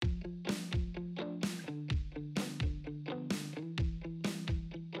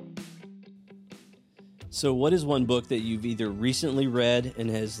So what is one book that you've either recently read and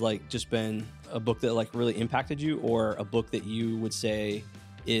has like just been a book that like really impacted you, or a book that you would say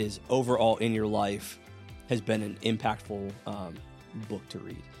is overall in your life has been an impactful book to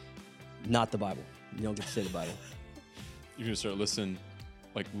read? Not the Bible. You don't get to say the Bible. You're going to start listing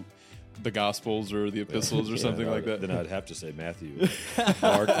like the Gospels or the Epistles or something like that? Then I'd have to say Matthew,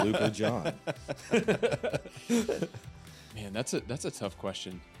 Mark, Luke, or John. Man, that's a tough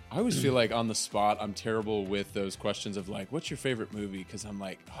question. I always feel like on the spot, I'm terrible with those questions of like, what's your favorite movie? Because I'm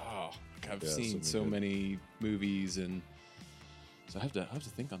like, I've seen so many movies, and so I have to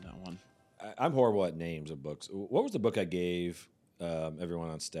think on that one. I'm horrible at names of books. What was the book I gave everyone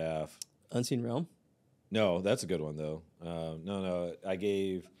on staff? Unseen Realm? No, that's a good one though. No, I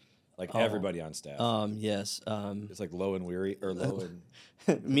gave everybody on staff. Yes. It's like Low and Weary, or Low and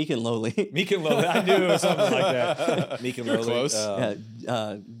Meek and Lowly. Meek and Lowly. I knew it was something like that. Meek and You're Lowly.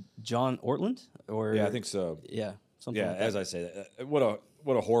 close. John Ortland? Or Yeah, I think so. Yeah. Something like As that. I say that,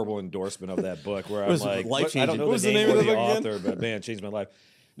 what a horrible endorsement of that book. Where I'm was like, life-changing. I don't know What was the the name name of of the the book author, but man, it changed my life.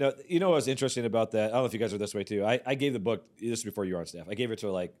 No, you know what's interesting about that? I don't know if you guys are this way too. I gave the book, this is before you were on staff. I gave it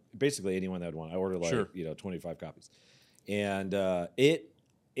to like basically anyone that would want. I ordered Sure. 25 copies, and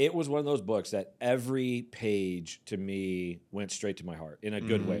it was one of those books that every page to me went straight to my heart in a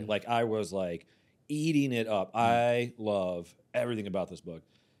good way. Like I was like eating it up. I love everything about this book,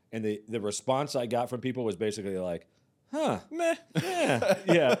 and the response I got from people was basically like, meh,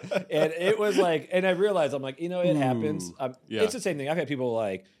 yeah. And it was like, and I realized, I'm like, it happens. It's the same thing. I've had people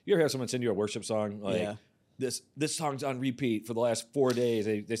like, you ever have someone send you a worship song? Like, this song's on repeat for the last 4 days.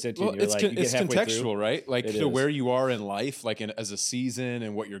 They said to you, and you're like, you get it's halfway contextual, through. right? Like It to is. where you are in life, like as a season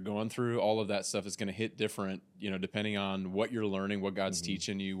and what you're going through, all of that stuff is going to hit different, depending on what you're learning, what God's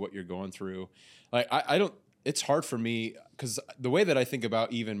teaching you, what you're going through. Like I don't, it's hard for me because the way that I think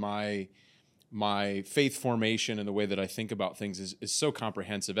about even my faith formation and the way that I think about things is so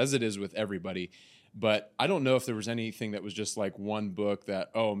comprehensive, as it is with everybody. But I don't know if there was anything that was just like one book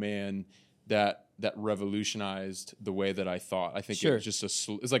that, oh man, that revolutionized the way that I thought. I think it was just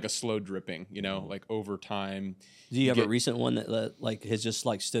it's like a slow dripping, like over time. Do you have a recent one that like has just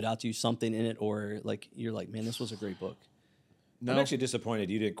like stood out to you, something in it, or like you're like, man, this was a great book? No. I'm actually disappointed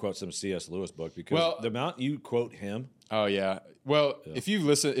you didn't quote some C.S. Lewis book, because the amount you quote him. Oh yeah. Well, if you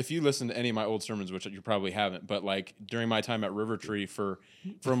listen to any of my old sermons, which you probably haven't, but like during my time at River Tree for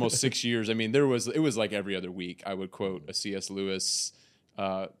almost 6 years, I mean, it was like every other week I would quote a C.S. Lewis,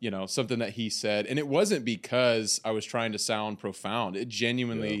 something that he said, and it wasn't because I was trying to sound profound. It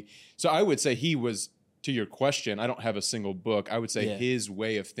genuinely. So I would say he was. To your question, I don't have a single book. I would say his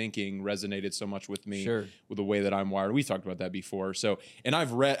way of thinking resonated so much with me, with the way that I'm wired. We talked about that before. So, and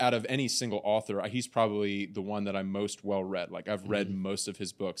I've read out of any single author, he's probably the one that I'm most well read. Like I've read most of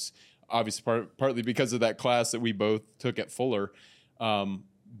his books, obviously partly because of that class that we both took at Fuller.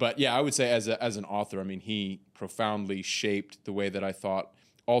 But yeah, I would say as an author, I mean, he profoundly shaped the way that I thought.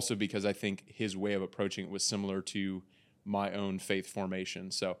 Also because I think his way of approaching it was similar to my own faith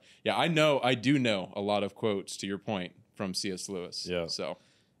formation. So yeah, I do know a lot of quotes, to your point, from C.S. Lewis. Yeah. So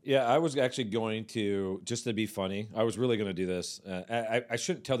yeah, I was actually going to, just to be funny, I was really going to do this. I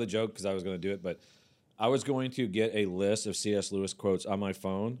shouldn't tell the joke because I was going to do it, but I was going to get a list of C.S. Lewis quotes on my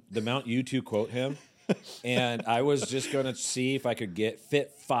phone, the amount you two quote him, and I was just going to see if I could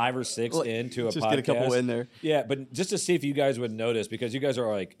fit 5 or 6 into a just podcast. Get a couple in there. Yeah, but just to see if you guys would notice, because you guys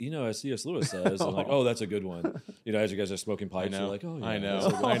are like, as C.S. Lewis says, and like, oh, that's a good one. As you guys are smoking pipes, you're like, oh, yeah. I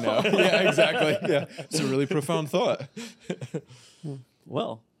know. Yeah, exactly. Yeah, it's a really profound thought.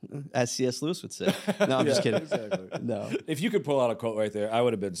 Well, as C.S. Lewis would say. No, I'm just kidding. Exactly. No. If you could pull out a quote right there, I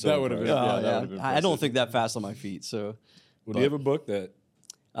would have been so That would have been. impressed. That would have been I don't think that fast on my feet. So, Do you have a book that?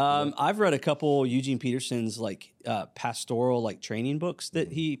 I've read a couple Eugene Peterson's like pastoral like training books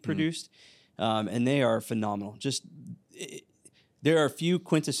that he produced, and they are phenomenal. There are a few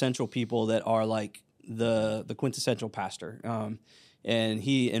quintessential people that are like the quintessential pastor, and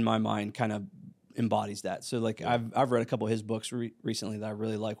he, in my mind, kind of embodies that. So like I've read a couple of his books recently that I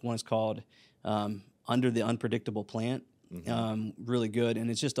really like. One is called Under the Unpredictable Plant. Really good,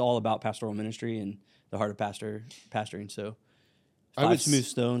 and it's just all about pastoral ministry and the heart of pastoring. So. Five Smooth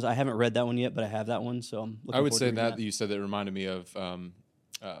Stones. I haven't read that one yet, but I have that one, so I'm looking I would forward say to that you said that reminded me of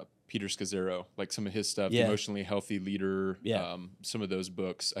Peter Scazzaro, like some of his stuff, Yeah. Emotionally Healthy Leader. Yeah. Some of those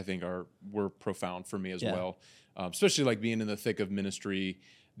books I think were profound for me as well, especially like being in the thick of ministry.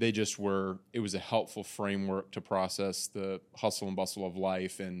 They just were. It was a helpful framework to process the hustle and bustle of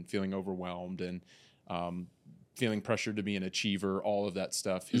life and feeling overwhelmed and feeling pressured to be an achiever. All of that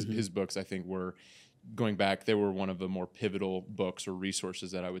stuff. His books I think were going back, they were one of the more pivotal books or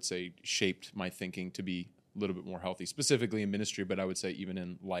resources that I would say shaped my thinking to be a little bit more healthy, specifically in ministry, but I would say even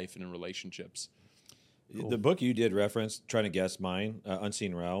in life and in relationships. Cool. The book you did reference, trying to guess mine,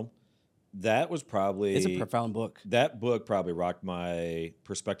 Unseen Realm, that was probably... It's a profound book. That book probably rocked my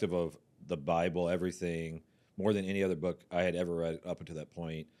perspective of the Bible, everything, more than any other book I had ever read up until that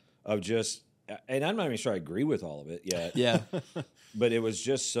point, of just... And I'm not even sure I agree with all of it yet. Yeah. But it was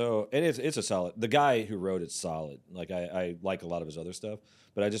just so... And it's a solid... The guy who wrote it's solid. Like, I like a lot of his other stuff.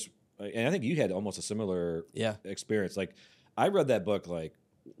 But I just... And I think you had almost a similar experience. Like, I read that book like,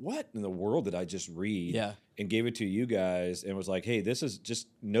 what in the world did I just read? Yeah. And gave it to you guys and was like, hey, this is just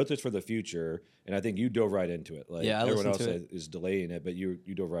note this for the future. And I think you dove right into it. Like everyone else is delaying it, but you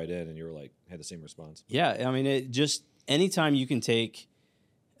dove right in and you were like, had the same response. Yeah. I mean, it just, anytime you can take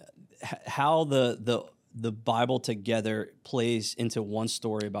how the Bible together plays into one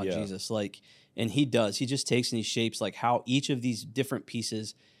story about Jesus, like, and he just takes and he shapes like how each of these different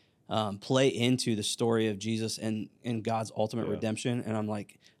pieces play into the story of Jesus and God's ultimate redemption. And I'm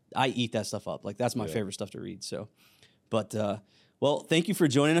like, I eat that stuff up. Like, that's my favorite stuff to read. So, but, well, thank you for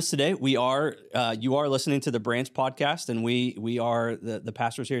joining us today. We are, you are listening to the Branch podcast, and we are the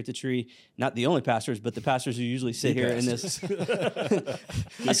pastors here at the Tree, not the only pastors, but the pastors who usually sit here in this. I started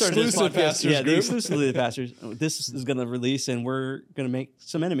this exclusive podcast. pastors Yeah, group. the exclusively the pastors. This is going to release, and we're going to make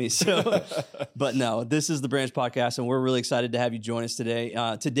some enemies. So, but no, this is the Branch podcast, and we're really excited to have you join us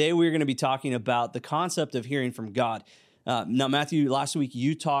today. Today, we're going to be talking about the concept of hearing from God. Now, Matthew, last week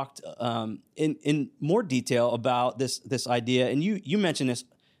you talked in more detail about this idea, and you mentioned this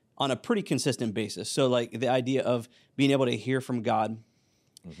on a pretty consistent basis. So, like the idea of being able to hear from God,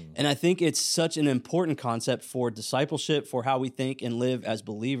 and I think it's such an important concept for discipleship, for how we think and live as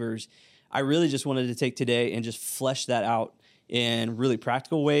believers. I really just wanted to take today and just flesh that out in really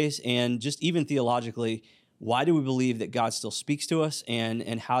practical ways, and just even theologically. Why do we believe that God still speaks to us,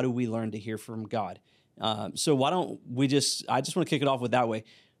 and how do we learn to hear from God? So why don't we I just want to kick it off with that way.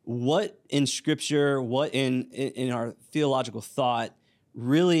 What in Scripture, what in our theological thought,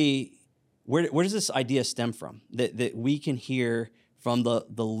 really, where does this idea stem from? That we can hear from the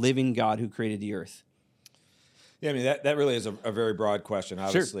living God who created the earth? Yeah, I mean, that really is a very broad question,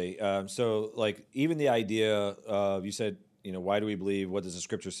 obviously. Sure. So, like, even the idea of, you said, why do we believe? What does the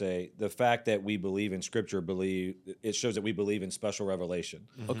Scripture say? The fact that we believe in Scripture, it shows that we believe in special revelation.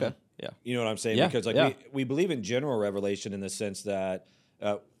 Mm-hmm. Okay, yeah. You know what I'm saying? Yeah, because, like, we believe in general revelation in the sense that,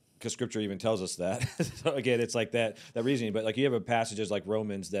 because Scripture even tells us that. So, again, it's like that reasoning. But, like, you have passages like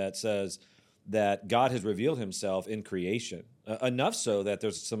Romans that says that God has revealed himself in creation, enough so that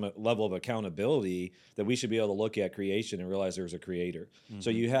there's some level of accountability that we should be able to look at creation and realize there's a creator. Mm-hmm.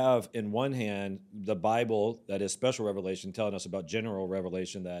 So you have, in one hand, the Bible, that is special revelation, telling us about general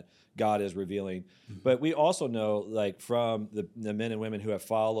revelation that God is revealing. Mm-hmm. But we also know, like, from the men and women who have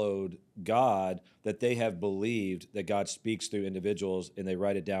followed God, that they have believed that God speaks through individuals, and they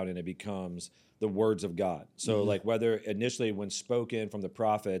write it down, and it becomes the words of God. So, like, whether initially when spoken from the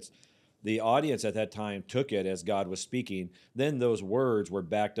prophets, the audience at that time took it as God was speaking, then those words were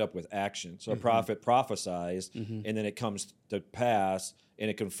backed up with action. So a prophet prophesies, and then it comes to pass,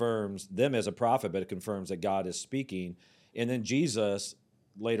 and it confirms them as a prophet, but it confirms that God is speaking. And then Jesus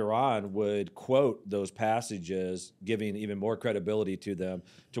later on would quote those passages, giving even more credibility to them,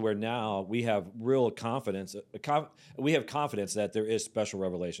 to where now we have real confidence. We have confidence that there is special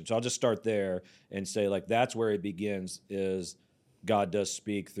revelation. So I'll just start there and say, like, that's where it begins, is God does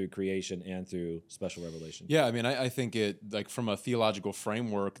speak through creation and through special revelation. Yeah, I mean, I think it, like, from a theological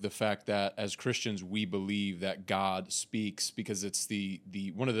framework, the fact that as Christians we believe that God speaks because it's the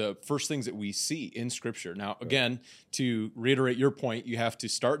one of the first things that we see in Scripture. Now, again, to reiterate your point, you have to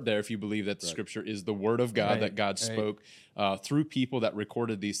start there if you believe that the Scripture is the Word of God, that God spoke through people that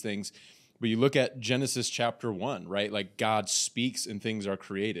recorded these things. But you look at Genesis chapter 1, right? Like, God speaks and things are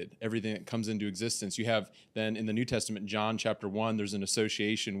created. Everything that comes into existence. You have then in the New Testament, John chapter 1, there's an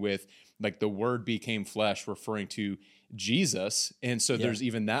association with, like, the Word became flesh, referring to Jesus. And so there's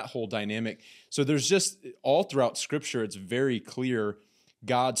even that whole dynamic. So there's just, all throughout Scripture, it's very clear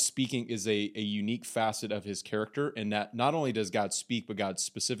God speaking is a unique facet of his character, and that not only does God speak, but God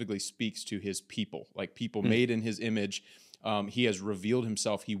specifically speaks to his people, like people made in his image. He has revealed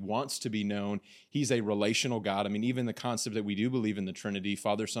himself. He wants to be known. He's a relational God. I mean, even the concept that we do believe in the Trinity,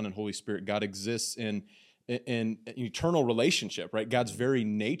 Father, Son, and Holy Spirit, God exists in an eternal relationship, right? God's very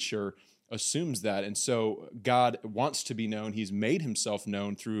nature assumes that. And so God wants to be known. He's made himself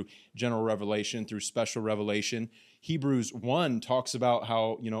known through general revelation, through special revelation. Hebrews 1 talks about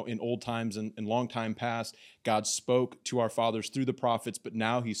how, in old times and long time past, God spoke to our fathers through the prophets, but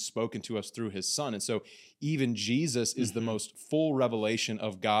now he's spoken to us through his son. And so even Jesus is the most full revelation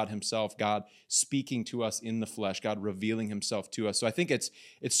of God himself, God speaking to us in the flesh, God revealing himself to us. So I think it's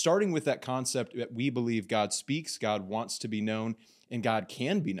starting with that concept that we believe God speaks, God wants to be known, and God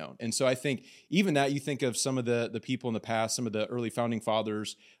can be known. And so I think even that, you think of some of the people in the past, some of the early founding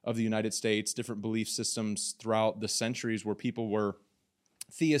fathers of the United States, different belief systems throughout the centuries where people were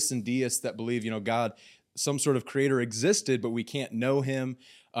theists and deists that believe, God, some sort of creator existed, but we can't know him.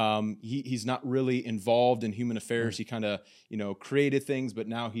 He's not really involved in human affairs. He kind of, created things, but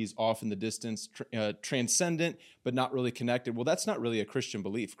now he's off in the distance, transcendent, but not really connected. Well, that's not really a Christian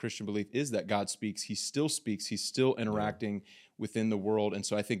belief. Christian belief is that God speaks. He still speaks. He's still interacting within the world. And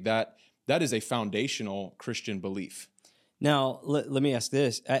so I think that is a foundational Christian belief. Now, let me ask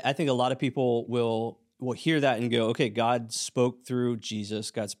this. I think a lot of people will hear that and go, okay, God spoke through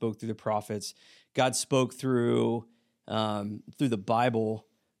Jesus. God spoke through the prophets. God spoke through the Bible.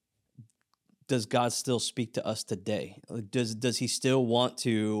 Does God still speak to us today? Does he still want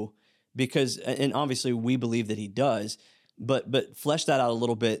to? Because, and obviously we believe that he does, but flesh that out a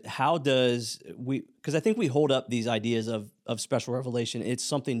little bit. How does because I think we hold up these ideas of special revelation. It's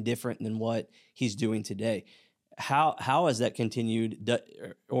something different than what he's doing today. How has that continued?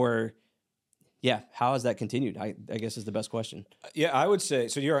 How has that continued? I guess is the best question. Yeah, I would say,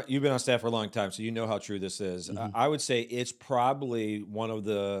 so you've been on staff for a long time, so you know how true this is. I would say it's probably one of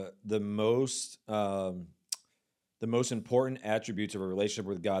the most important attributes of a relationship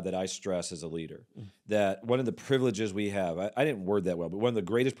with God that I stress as a leader. That one of the privileges we have, I didn't word that well, but one of the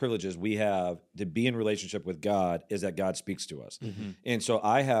greatest privileges we have to be in relationship with God is that God speaks to us. And so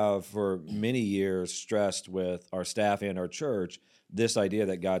I have for many years stressed with our staff and our church this idea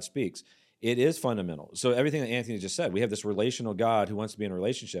that God speaks. It is fundamental. So everything that Anthony just said, we have this relational God who wants to be in a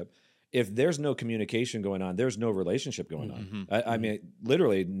relationship. If there's no communication going on, there's no relationship going on. I mean,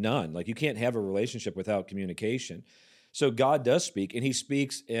 literally none. Like you can't have a relationship without communication. So God does speak, and he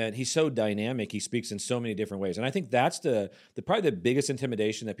speaks, and he's so dynamic. He speaks in so many different ways. And I think that's the probably the biggest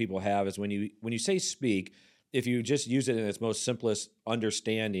intimidation that people have is when you say speak, if you just use it in its most simplest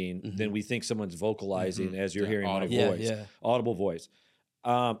understanding, then we think someone's vocalizing as you're hearing my voice, audible voice.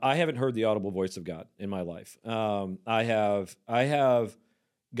 I haven't heard the audible voice of God in my life. I have.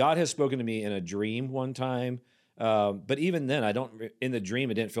 God has spoken to me in a dream one time, but even then, in the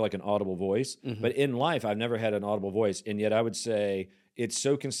dream, it didn't feel like an audible voice. But in life, I've never had an audible voice, and yet I would say it's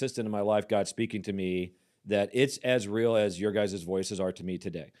so consistent in my life, God speaking to me, that it's as real as your guys' voices are to me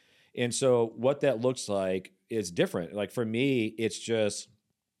today. And so, what that looks like is different. Like for me,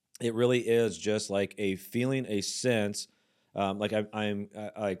 it really is just like a feeling, a sense. Like I'm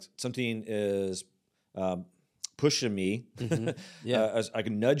like something is pushing me, like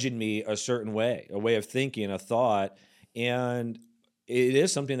nudging me a certain way, a way of thinking, a thought, and it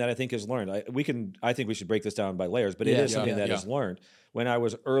is something that I think is learned. I think we should break this down by layers, but it is something that is learned. When I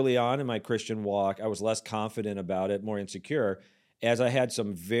was early on in my Christian walk, I was less confident about it, more insecure, as I had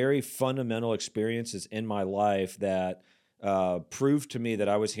some very fundamental experiences in my life that proved to me that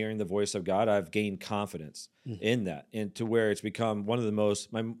I was hearing the voice of God. I've gained confidence in that, and to where it's become one of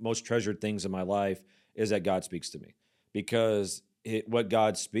my most treasured things in my life is that God speaks to me, because what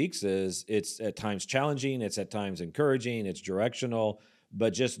God speaks it's at times challenging, it's at times encouraging, it's directional,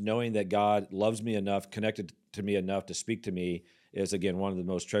 but just knowing that God loves me enough, connected to me enough to speak to me is, again, one of the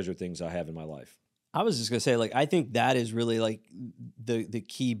most treasured things I have in my life. I was just gonna say, like, I think that is really like the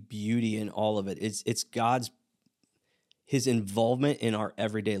key beauty in all of it. It's his involvement in our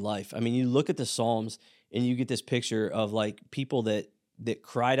everyday life. I mean, you look at the Psalms and you get this picture of like people that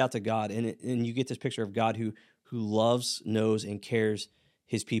cried out to God, and you get this picture of God who loves, knows, and cares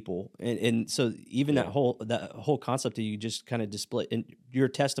his people. And so even that whole concept that you just kind of display in your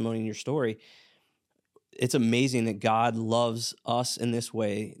testimony and your story, it's amazing that God loves us in this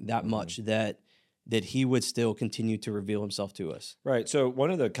way that much that he would still continue to reveal himself to us. Right. So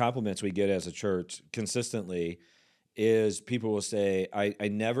one of the compliments we get as a church consistently is people will say, I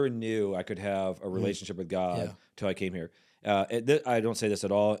never knew I could have a relationship with God till I came here. I don't say this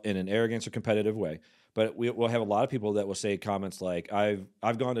at all in an arrogance or competitive way, but we'll have a lot of people that will say comments like,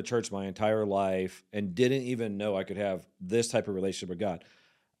 I've gone to church my entire life and didn't even know I could have this type of relationship with God.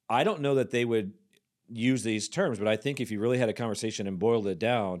 I don't know that they would use these terms, but I think if you really had a conversation and boiled it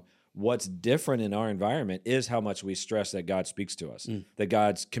down, what's different in our environment is how much we stress that God speaks to us, that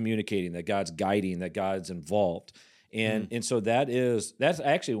God's communicating, that God's guiding, that God's involved. And so that's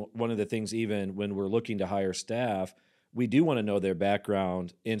actually one of the things, even when we're looking to hire staff, we do want to know their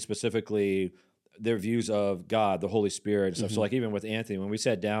background in specifically their views of God, the Holy Spirit, and stuff. So like even with Anthony, when we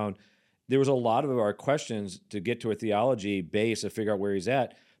sat down, there was a lot of our questions to get to a theology base to figure out where he's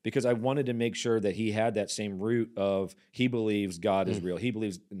at, because I wanted to make sure that he had that same root of he believes God is real. He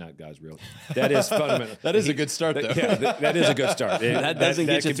believes not God's real. That is fundamental. That is a good start, though. Yeah, that is a good start. That doesn't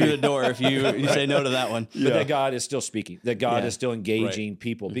get you through the door if you say no to that one. But that God is still speaking, that God is still engaging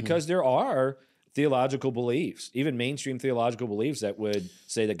people, because there are theological beliefs, even mainstream theological beliefs, that would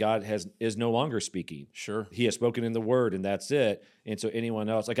say that God is no longer speaking. Sure. He has spoken in the Word, and that's it. And so anyone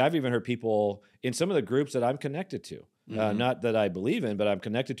else, like I've even heard people in some of the groups that I'm connected to, not that I believe in, but I'm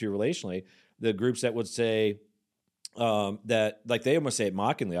connected to relationally, the groups that would say that, like they almost say it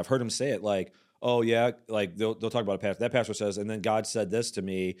mockingly. I've heard them say it like, oh yeah, like they'll talk about a pastor. That pastor says, and then God said this to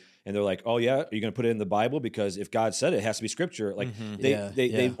me, and they're like, oh yeah, are you going to put it in the Bible? Because if God said it, it has to be Scripture. Like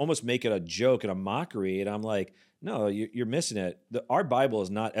they almost make it a joke and a mockery, and I'm like, no, you're missing it. Our Bible is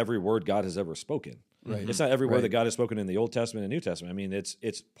not every word God has ever spoken. Right. It's not every word that God has spoken in the Old Testament and New Testament. I mean,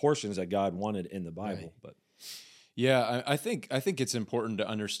 it's portions that God wanted in the Bible, but. Yeah, I think it's important to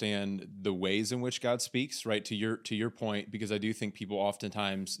understand the ways in which God speaks, right? To your point, because I do think people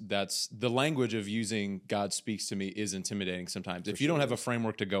oftentimes, that's the language of using God speaks to me is intimidating sometimes if you don't have a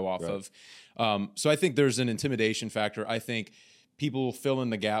framework to go off of. So I think there's an intimidation factor. I think people fill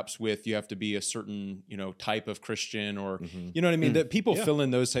in the gaps with you have to be a certain, type of Christian, or you know what I mean? That people fill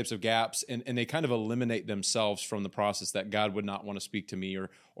in those types of gaps, and they kind of eliminate themselves from the process, that God would not want to speak to me, or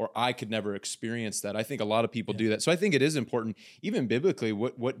I could never experience that. I think a lot of people do that. So I think it is important, even biblically,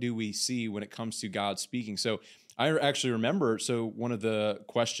 what do we see when it comes to God speaking? So I actually remember, one of the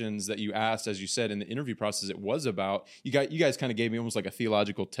questions that you asked, as you said in the interview process, it was about, you guys kind of gave me almost like a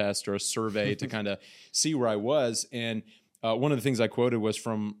theological test or a survey to kind of see where I was. And one of the things I quoted was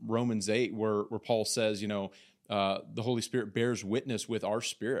from Romans 8, where Paul says, the Holy Spirit bears witness with our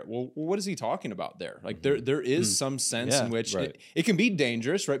spirit. Well, what is he talking about there? Like there is some sense in which it can be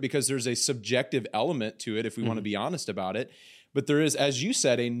dangerous, right? Because there's a subjective element to it, if we want to be honest about it. But there is, as you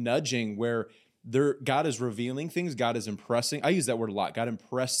said, a nudging where God is revealing things. God is impressing. I use that word a lot. God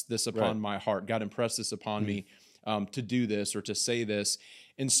impressed this upon my heart. God impressed this upon me to do this or to say this.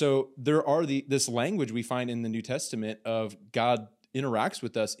 And so there are this language we find in the New Testament of God interacts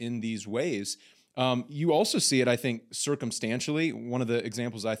with us in these ways. You also see it, I think, circumstantially. One of the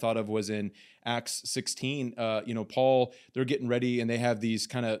examples I thought of was in Acts 16. Paul, they're getting ready, and they have these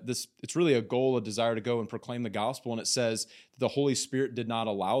it's really a goal, a desire to go and proclaim the gospel. And it says the Holy Spirit did not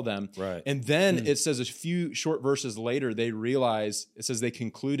allow them. Right. And then it says a few short verses later, they realize, it says they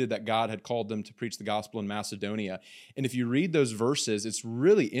concluded that God had called them to preach the gospel in Macedonia. And if you read those verses, it's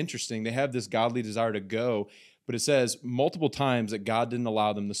really interesting. They have this godly desire to go, but it says multiple times that God didn't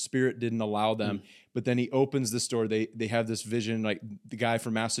allow them, the Spirit didn't allow them, but then he opens this door. They have this vision, like the guy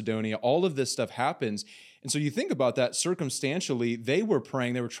from Macedonia, all of this stuff happens. And so you think about that circumstantially, they were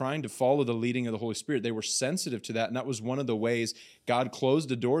praying, they were trying to follow the leading of the Holy Spirit. They were sensitive to that. And that was one of the ways God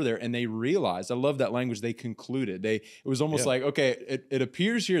closed a door there. And they realized, I love that language, they concluded. It was almost like, okay, it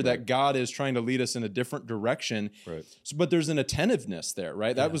appears here that God is trying to lead us in a different direction. Right. So, but there's an attentiveness there,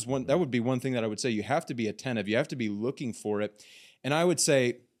 right? That would be one thing that I would say. You have to be attentive. You have to be looking for it. And I would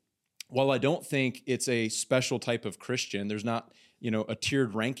say, while I don't think it's a special type of Christian, there's not, a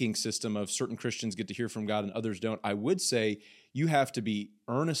tiered ranking system of certain Christians get to hear from God and others don't. I would say you have to be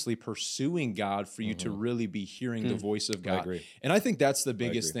earnestly pursuing God for you to really be hearing the voice of God. I agree. And I think that's the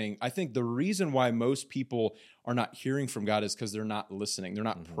biggest thing. I think the reason why most people are not hearing from God is because they're not listening. They're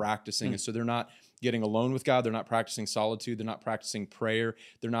not practicing. And so they're not getting alone with God. They're not practicing solitude. They're not practicing prayer.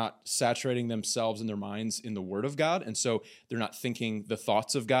 They're not saturating themselves and their minds in the Word of God. And so they're not thinking the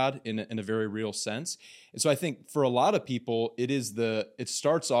thoughts of God in a very real sense. And so I think for a lot of people, it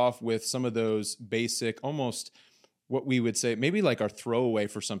starts off with some of those basic, almost what we would say, maybe like our throwaway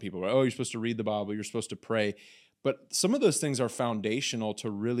for some people, right? Oh, you're supposed to read the Bible, you're supposed to pray. But some of those things are foundational to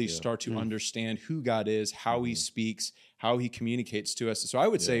really start to understand who God is, how he speaks, how he communicates to us. So I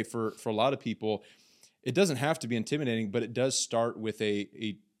would say for a lot of people, it doesn't have to be intimidating, but it does start with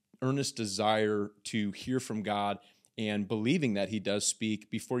a earnest desire to hear from God and believing that he does speak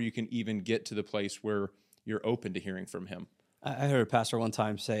before you can even get to the place where you're open to hearing from him. I heard a pastor one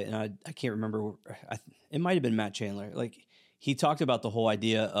time say, and I can't remember, it might have been Matt Chandler. Like he talked about the whole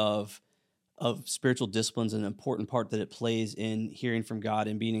idea of spiritual disciplines and an important part that it plays in hearing from God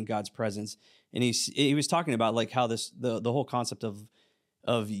and being in God's presence. And he was talking about like how the whole concept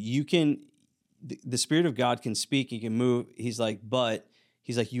of you can, the Spirit of God can speak, he can move. He's like,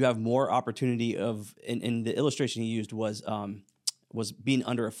 you have more opportunity of, and the illustration he used was being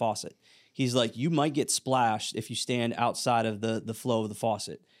under a faucet. He's like, you might get splashed if you stand outside of the flow of the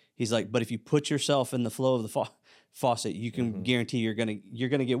faucet. He's like, but if you put yourself in the flow of the faucet, you can guarantee you're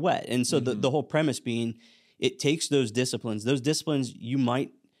gonna get wet. And so the whole premise being, it takes those disciplines. Those disciplines you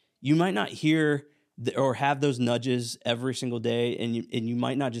might not hear or have those nudges every single day, and you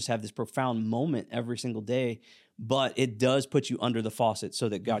might not just have this profound moment every single day, but it does put you under the faucet so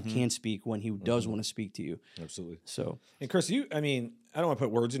that God can speak when He does want to speak to you. Absolutely. So, and Chris, I don't want to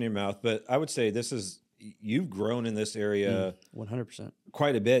put words in your mouth, but I would say you've grown in this area 100%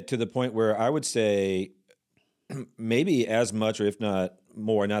 quite a bit, to the point where I would say maybe as much, or if not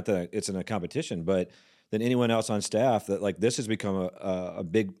more, not that it's in a competition, but than anyone else on staff, that like this has become a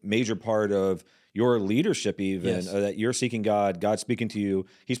big major part of your leadership, even that you're seeking God, God's speaking to you,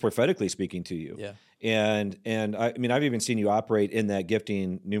 He's prophetically speaking to you. Yeah. And I've even seen you operate in that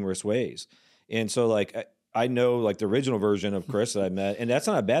gifting numerous ways. And so like I know like the original version of Chris that I met, and that's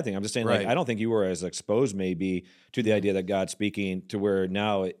not a bad thing. I'm just saying like I don't think you were as exposed maybe to the idea that God's speaking, to where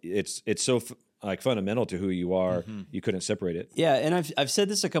now it's so like fundamental to who you are, you couldn't separate it. Yeah, and I've said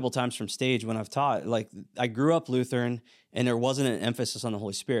this a couple times from stage when I've taught. Like, I grew up Lutheran, and there wasn't an emphasis on the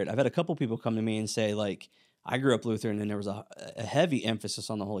Holy Spirit. I've had a couple people come to me and say, like, I grew up Lutheran, and there was a heavy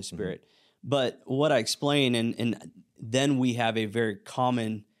emphasis on the Holy Spirit. But what I explain, and then we have a very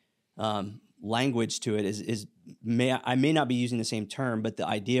common language to it, I may not be using the same term, but the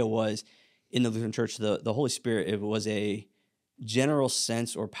idea was, in the Lutheran Church, the Holy Spirit, it was a general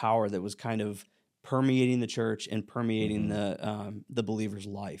sense or power that was kind of permeating the church and permeating the believer's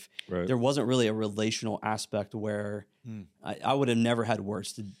life. Right. There wasn't really a relational aspect where I would have never had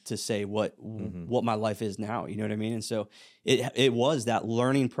words to say what my life is now. You know what I mean? And so it was that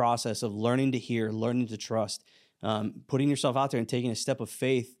learning process of learning to hear, learning to trust, putting yourself out there and taking a step of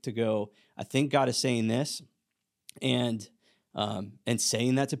faith to go, I think God is saying this, and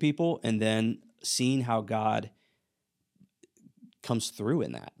saying that to people, and then seeing how God comes through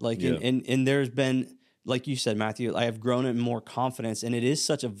in that. Like, and there's been, like you said, Matthew, I have grown in more confidence, and it is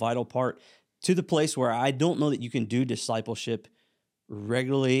such a vital part, to the place where I don't know that you can do discipleship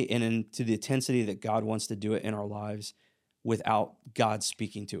regularly and to the intensity that God wants to do it in our lives without God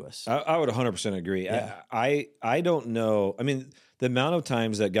speaking to us. I would 100% agree. Yeah. I don't know. I mean, the amount of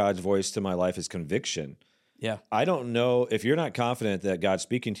times that God's voice to my life is conviction. Yeah. I don't know if you're not confident that God's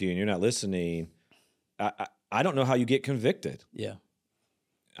speaking to you and you're not listening. I don't know how you get convicted. Yeah.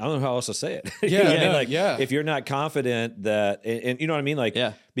 I don't know how else to say it. Yeah. If you're not confident that, and you know what I mean? Like,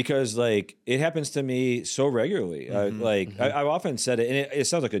 because like it happens to me so regularly. I've often said it, and it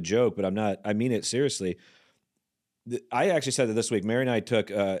sounds like a joke, but I mean it seriously. I actually said that this week. Mary and I took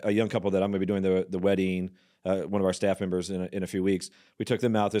a young couple that I'm going to be doing the wedding, one of our staff members in a few weeks. We took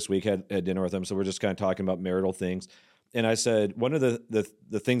them out this week, had dinner with them. So we're just kind of talking about marital things. And I said, one of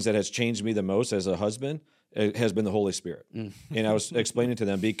the things that has changed me the most as a husband has been the Holy Spirit. And I was explaining to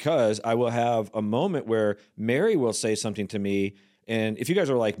them, because I will have a moment where Mary will say something to me, and if you guys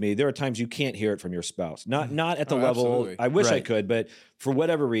are like me, there are times you can't hear it from your spouse. Not at the level absolutely. I wish I could, but for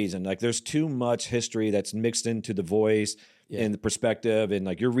whatever reason, like there's too much history that's mixed into the voice and the perspective, and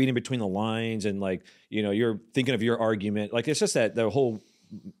like you're reading between the lines, and like, you know, you're thinking of your argument. Like, it's just that the whole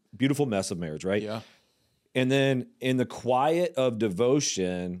beautiful mess of marriage, right? Yeah. And then in the quiet of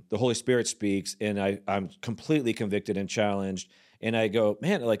devotion, the Holy Spirit speaks, and I'm completely convicted and challenged. And I go,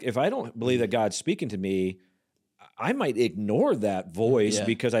 man, like if I don't believe that God's speaking to me, I might ignore that voice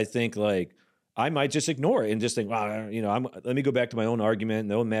because I think like I might just ignore it and just think, well, you know, let me go back to my own argument,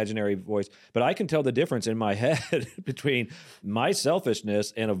 no imaginary voice. But I can tell the difference in my head between my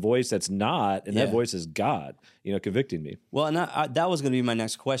selfishness and a voice that's not, and that voice is God, you know, convicting me. Well, and that was going to be my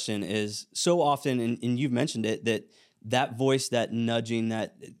next question, is so often, and you've mentioned it, that voice, that nudging,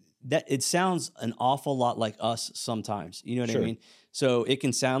 that it sounds an awful lot like us sometimes. You know what I mean? So it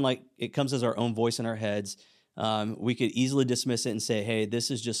can sound like it comes as our own voice in our heads. We could easily dismiss it and say, hey,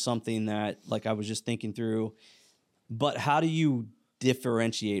 this is just something that like I was just thinking through. But how do you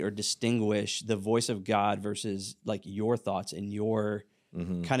differentiate or distinguish the voice of God versus like your thoughts and your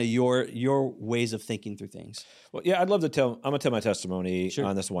kind of your ways of thinking through things? Well, yeah, I'd love to I'm going to tell my testimony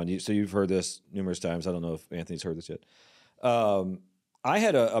on this one. So you've heard this numerous times. I don't know if Anthony's heard this yet. I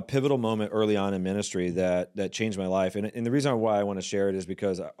had a pivotal moment early on in ministry that changed my life. And the reason why I want to share it is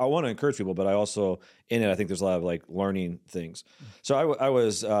because I want to encourage people, but I also, in it, I think there's a lot of like learning things. So I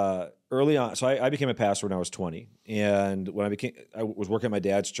was early on. So I became a pastor when I was 20. And when I was working at my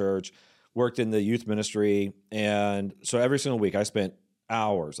dad's church, worked in the youth ministry. And so every single week I spent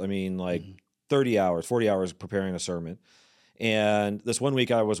hours, 30 hours, 40 hours preparing a sermon. And this one week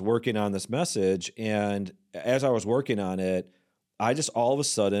I was working on this message. And as I was working on it, I just all of a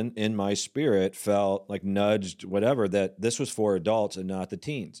sudden in my spirit felt like nudged, whatever, that this was for adults and not the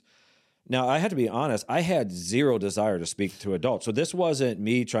teens. Now, I had to be honest, I had zero desire to speak to adults. So this wasn't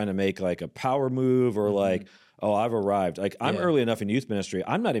me trying to make like a power move or like, oh, I've arrived. Like I'm early enough in youth ministry.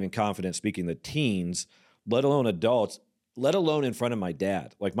 I'm not even confident speaking to teens, let alone adults, let alone in front of my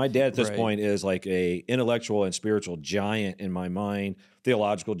dad. Like my dad at this point is like a intellectual and spiritual giant in my mind,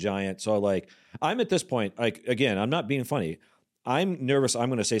 theological giant. So like I'm at this point, like, again, I'm not being funny. I'm nervous I'm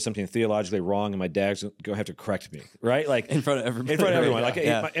going to say something theologically wrong and my dad's going to have to correct me, right? Like in front of everybody. In front of everyone. Like,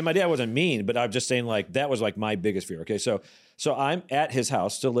 and my dad wasn't mean, but I'm just saying like that was like my biggest fear. Okay, so I'm at his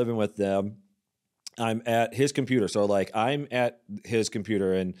house, still living with them. I'm at his computer. So like I'm at his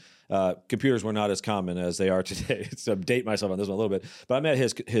computer, and computers were not as common as they are today. So date myself on this one a little bit, but I'm at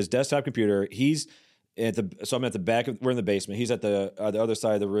his desktop computer. He's so I'm at the back of, we're in the basement. He's at the other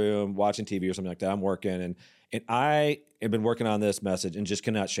side of the room watching TV or something like that. I'm working, and I have been working on this message and just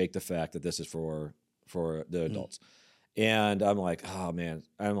cannot shake the fact that this is for the adults. And I'm like, oh man,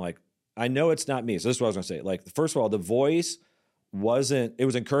 I know it's not me. So this is what I was going to say. Like, first of all, the voice it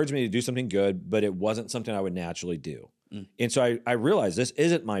was encouraging me to do something good, but it wasn't something I would naturally do. And so I realized this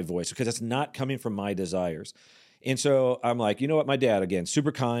isn't my voice because it's not coming from my desires. And so I'm like, you know what? My dad, again,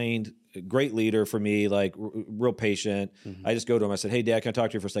 super kind, great leader for me, like real patient. I just go to him. I said, hey, Dad, can I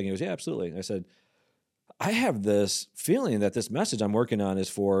talk to you for a second? He goes, yeah, absolutely. And I said, I have this feeling that this message I'm working on is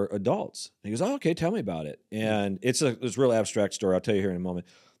for adults. And he goes, oh, okay, tell me about it. And it's a real abstract story. I'll tell you here in a moment.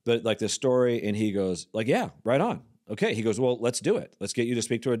 But like this story, and he goes, like, yeah, right on. Okay. He goes, well, let's do it. Let's get you to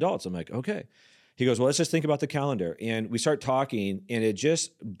speak to adults. I'm like, okay. He goes, well, let's just think about the calendar. And we start talking, and it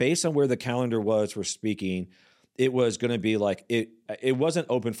just, based on where the calendar was for speaking, it was going to be like, it wasn't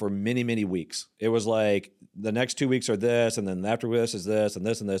open for many, many weeks. It was like the next 2 weeks are this, and then after this is this, and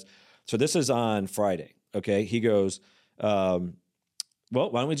this, and this. So this is on Friday. Okay. He goes, well, why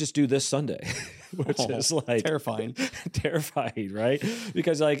don't we just do this Sunday? Which is like terrifying, right?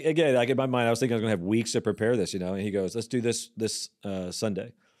 Because like, again, like in my mind, I was thinking I was going to have weeks to prepare this, And he goes, let's do this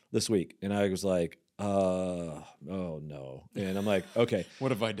Sunday, this week. And I was like, oh no. And I'm like, okay.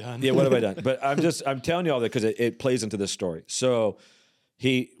 What have I done? Yeah, what have I done? But I'm telling you all that because it plays into this story. So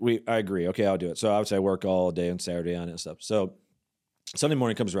I agree. Okay, I'll do it. So obviously I work all day on Saturday on it and stuff. So Sunday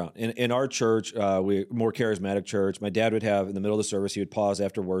morning comes around. In our church, we're more charismatic church. My dad would have, in the middle of the service, he would pause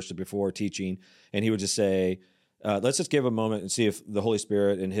after worship before teaching, and he would just say, let's just give a moment and see if the Holy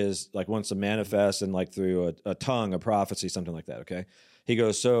Spirit and his, like, wants to manifest and like through a tongue, a prophecy, something like that, okay? He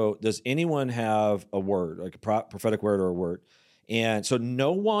goes, so does anyone have a word, like a prophetic word or a word? And so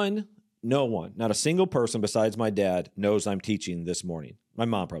no one, not a single person besides my dad knows I'm teaching this morning. My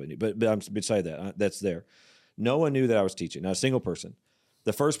mom probably knew, but I'm beside that. That's there. No one knew that I was teaching, not a single person.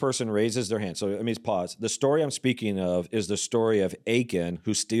 The first person raises their hand. So let me pause. The story I'm speaking of is the story of Achan,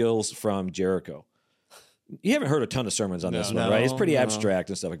 who steals from Jericho. You haven't heard a ton of sermons on this one, right? It's pretty abstract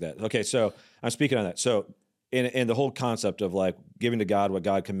and stuff like that. Okay, so I'm speaking on that. So in the whole concept of like giving to God what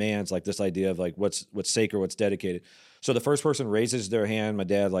God commands, like this idea of like what's sacred, what's dedicated. So the first person raises their hand. My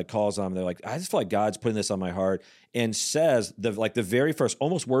dad like calls on them. They're like, I just feel like God's putting this on my heart, and says the very first,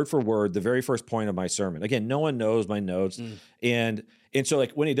 almost word for word, the very first point of my sermon. Again, no one knows my notes. And so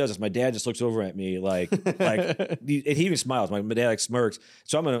like when he does this, my dad just looks over at me like he even smiles. My dad like smirks.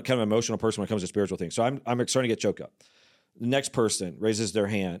 So I'm a kind of emotional person when it comes to spiritual things. So I'm starting to get choked up. The next person raises their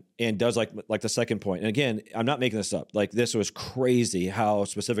hand and does like the second point. And again, I'm not making this up. Like, this was crazy how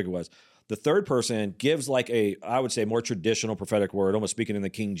specific it was. The third person gives like I would say, more traditional prophetic word, almost speaking in the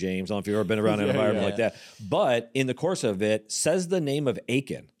King James. I don't know if you've ever been around an environment like that. But in the course of it, says the name of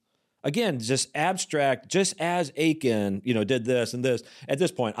Achan. Again, just abstract, just as Achan, did this and this. At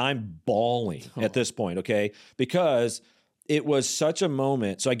this point, I'm bawling at this point, okay? Because it was such a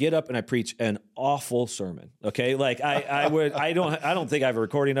moment. So I get up and I preach an awful sermon. Okay. Like I don't think I have a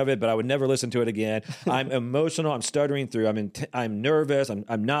recording of it, but I would never listen to it again. I'm emotional. I'm stuttering through. I'm nervous.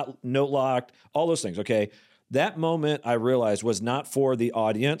 I'm not note locked, all those things. Okay. That moment I realized was not for the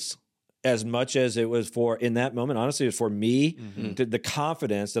audience as much as it was for, in that moment, honestly, it was for me, the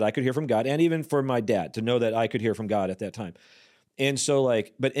confidence that I could hear from God, and even for my dad to know that I could hear from God at that time. And so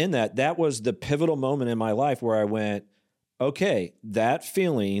but in that was the pivotal moment in my life where I went, okay, that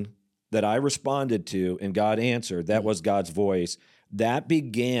feeling that I responded to and God answered, that was God's voice. That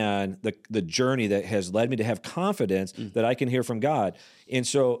began the journey that has led me to have confidence that I can hear from God. And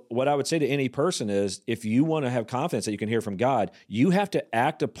so what I would say to any person is, if you want to have confidence that you can hear from God, you have to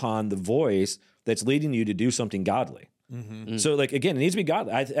act upon the voice that's leading you to do something godly. So like, again, it needs to be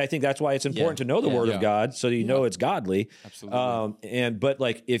godly. I think that's why it's important to know the word of God, so you know it's godly. Absolutely. But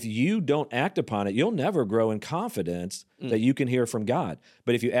like, if you don't act upon it, you'll never grow in confidence that you can hear from God.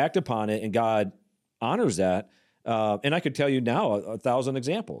 But if you act upon it and God honors that, and I could tell you now 1,000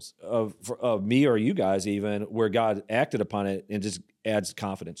 examples of me or you guys even where God acted upon it and just adds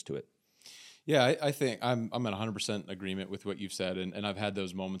confidence to it. Yeah, I think I'm in 100% agreement with what you've said, and I've had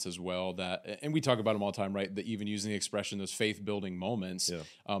those moments as well. And we talk about them all the time, right? That even using the expression, those faith building moments.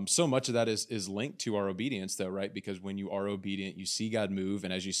 So much of that is linked to our obedience, though, right? Because when you are obedient, you see God move,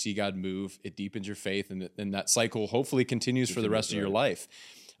 and as you see God move, it deepens your faith, and that cycle hopefully continues for the rest of your life.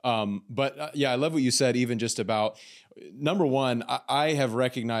 But I love what you said, even just about number one, I have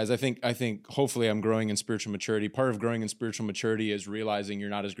recognized, I think hopefully I'm growing in spiritual maturity. Part of growing in spiritual maturity is realizing you're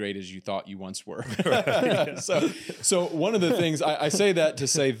not as great as you thought you once were. So one of the things I say that to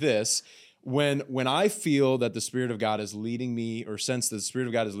say this, when I feel that the Spirit of God is leading me, or sense that the Spirit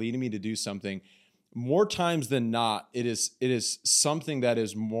of God is leading me to do something, more times than not, it is something that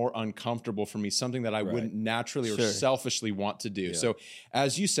is more uncomfortable for me, something that I wouldn't naturally or selfishly want to do. So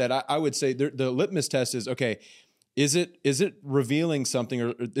as you said, I would say the litmus test is, okay, is it revealing something,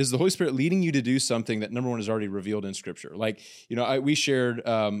 or is the Holy Spirit leading you to do something that, number one, is already revealed in Scripture? Like, we shared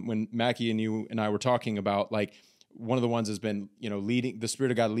when Mackie and you and I were talking about, like, one of the ones has been, leading the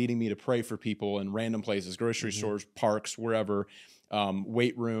Spirit of God leading me to pray for people in random places, grocery stores, parks, wherever,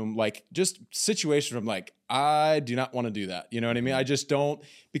 weight room, like just situations where I'm like, I do not want to do that. You know what I mean? I just don't,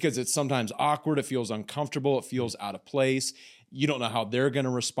 because it's sometimes awkward. It feels uncomfortable. It feels out of place. You don't know how they're going to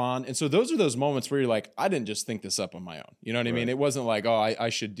respond. And so those are those moments where you're like, I didn't just think this up on my own. You know what I mean? It wasn't like, oh, I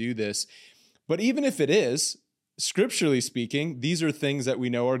should do this. But even if it is, scripturally speaking, these are things that we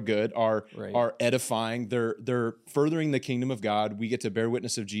know are good, are edifying. They're furthering the kingdom of God. We get to bear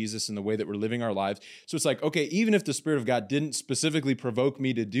witness of Jesus in the way that we're living our lives. So it's like, okay, even if the Spirit of God didn't specifically provoke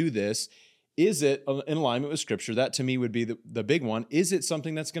me to do this, is it in alignment with Scripture? That to me would be the big one. Is it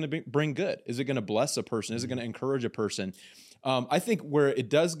something that's going to bring good? Is it going to bless a person? Is it going to encourage a person? I think where it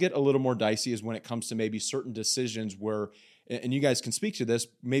does get a little more dicey is when it comes to maybe certain decisions where, and you guys can speak to this,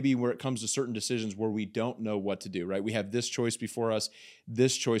 maybe where it comes to certain decisions where we don't know what to do, right? We have this choice before us,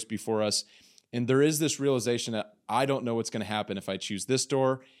 and there is this realization that I don't know what's going to happen if I choose this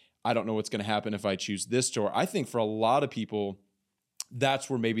door. I don't know what's going to happen if I choose this door. I think for a lot of people,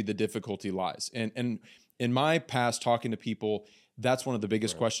 that's where maybe the difficulty lies. And in my past talking to people, that's one of the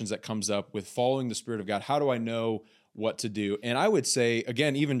biggest questions that comes up with following the Spirit of God. How do I know what to do? And I would say,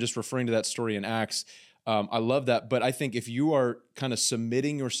 again, even just referring to that story in Acts, I love that. But I think if you are kind of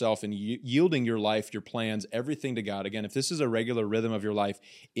submitting yourself and yielding your life, your plans, everything to God, again, if this is a regular rhythm of your life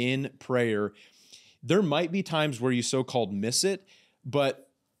in prayer, there might be times where you so-called miss it, but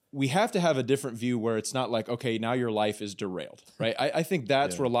we have to have a different view where it's not like, okay, now your life is derailed, right? I think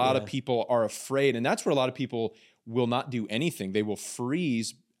that's where a lot of people are afraid, and that's where a lot of people will not do anything. They will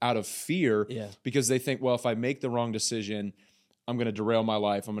freeze out of fear because they think, well, if I make the wrong decision, I'm going to derail my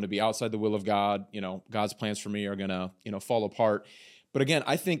life. I'm going to be outside the will of God. God's plans for me are going to, fall apart. But again,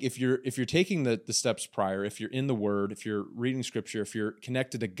 I think if you're taking the steps prior, if you're in the Word, if you're reading Scripture, if you're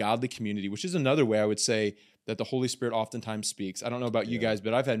connected to godly community, which is another way I would say that the Holy Spirit oftentimes speaks. I don't know about you guys,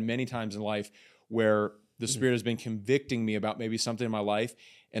 but I've had many times in life where the Spirit has been convicting me about maybe something in my life,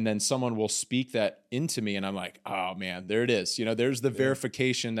 and then someone will speak that into me, and I'm like, oh man, there it is. There's the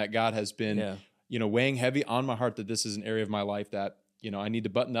verification that God has been, weighing heavy on my heart that this is an area of my life that, I need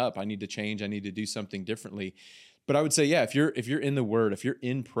to button up, I need to change, I need to do something differently. But I would say, if you're in the Word, if you're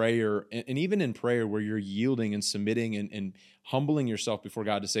in prayer, and even in prayer where you're yielding and submitting and humbling yourself before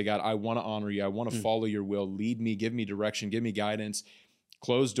God to say, God, I want to honor you, I want to follow your will, lead me, give me direction, give me guidance,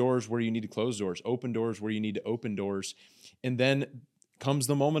 close doors where you need to close doors, open doors where you need to open doors. And then comes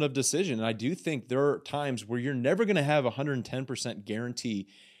the moment of decision. And I do think there are times where you're never going to have 110% guarantee,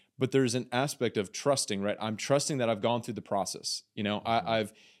 but there's an aspect of trusting, right? I'm trusting that I've gone through the process.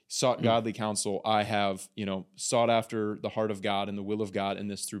 I've sought godly counsel. I have, sought after the heart of God and the will of God in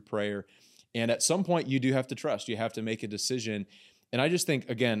this through prayer. And at some point you do have to trust. You have to make a decision. And I just think,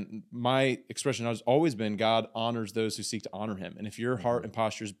 again, my expression has always been God honors those who seek to honor him. And if your heart and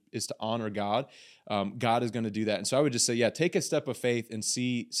posture is to honor God, God is going to do that. And so I would just say, take a step of faith and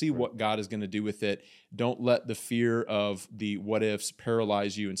see what God is going to do with it. Don't let the fear of the what ifs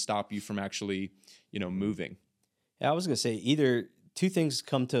paralyze you and stop you from actually, moving. Yeah, I was going to say either two things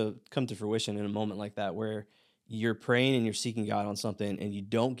come to fruition in a moment like that, where you're praying and you're seeking God on something and you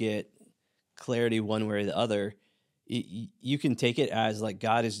don't get clarity one way or the other. You can take it as like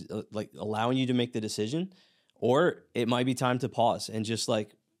God is like allowing you to make the decision, or it might be time to pause and just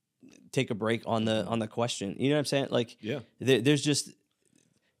like take a break on the question. You know what I'm saying? Like, there's just,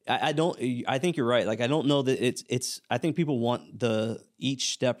 I think you're right. Like, I don't know that it's, I think people want the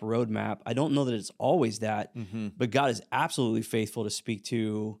each step roadmap. I don't know that it's always that, but God is absolutely faithful to speak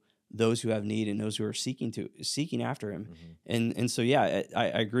to those who have need and those who are seeking after him. And so, yeah, I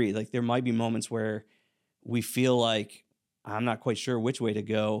agree. Like, there might be moments where we feel like, I'm not quite sure which way to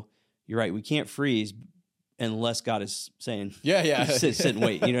go. You're right. We can't freeze unless God is saying, sit and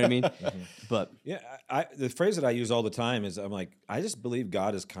wait. You know what I mean? But the phrase that I use all the time is, I'm like, I just believe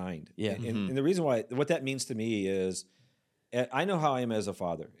God is kind. Yeah. And the reason why, what that means to me is, I know how I am as a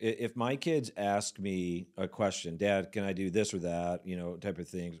father. If my kids ask me a question, Dad, can I do this or that, type of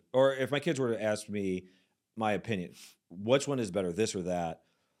things, or if my kids were to ask me my opinion, which one is better, this or that,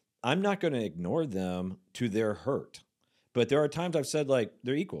 I'm not going to ignore them to their hurt. But there are times I've said, like,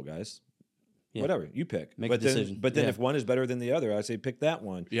 they're equal, guys. Yeah. Whatever, you pick. Make a decision. But then if one is better than the other, I say pick that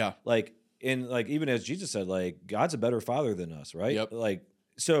one. Yeah. Like, even as Jesus said, like, God's a better father than us, right? Yep. Like,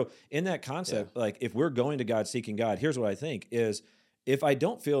 so in that concept, like, if we're going to God, seeking God, here's what I think is, if I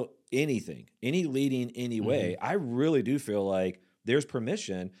don't feel anything, any leading any way, I really do feel like there's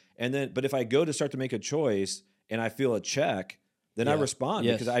permission. But if I go to start to make a choice and I feel a check, then I respond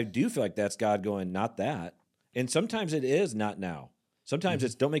because I do feel like that's God going, not that. And sometimes it is not now. Sometimes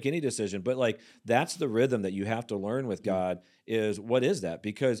it's don't make any decision, but like that's the rhythm that you have to learn with God is what is that?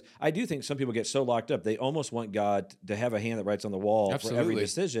 Because I do think some people get so locked up, they almost want God to have a hand that writes on the wall for every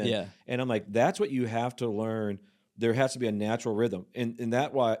decision. Yeah. And I'm like, that's what you have to learn. There has to be a natural rhythm. And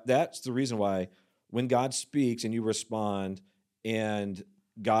that's the reason why when God speaks and you respond and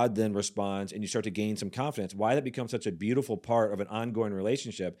God then responds and you start to gain some confidence, why that becomes such a beautiful part of an ongoing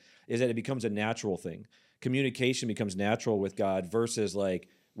relationship is that it becomes a natural thing. Communication becomes natural with God versus like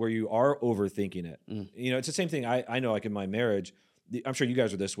where you are overthinking it. It's the same thing. I know, like in my marriage, I'm sure you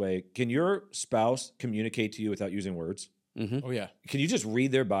guys are this way. Can your spouse communicate to you without using words? Oh yeah. Can you just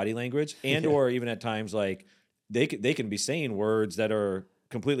read their body language or even at times like they can be saying words that are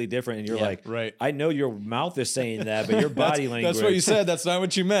completely different and you're like, right. I know your mouth is saying that, but your body language. That's what you said. That's not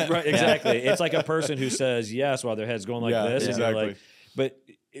what you meant. Right. Exactly. It's like a person who says yes while their head's going like this. Exactly. And you're like, but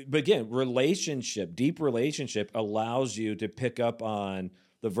again, deep relationship allows you to pick up on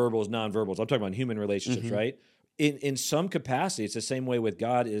the verbals, non-verbals. I'm talking about human relationships, right? In some capacity, it's the same way with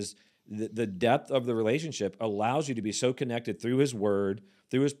God is the depth of the relationship allows you to be so connected through his word,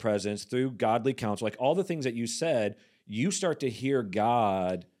 through his presence, through godly counsel, like all the things that you said, you start to hear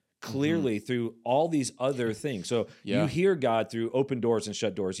God clearly through all these other things. So you hear God through open doors and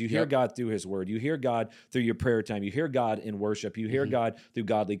shut doors. You hear God through his word. You hear God through your prayer time. You hear God in worship. You hear God through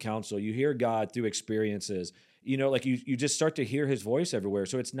godly counsel. You hear God through experiences. Like you just start to hear his voice everywhere.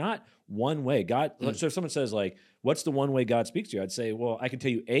 So it's not one way. God. So if someone says like, what's the one way God speaks to you? I'd say, well, I can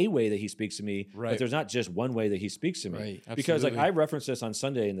tell you a way that he speaks to me, but there's not just one way that he speaks to me. Right. Because like I referenced this on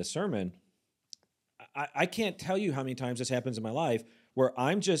Sunday in the sermon. I can't tell you how many times this happens in my life where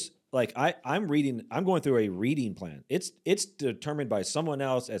I'm just like I'm going through a reading plan. It's determined by someone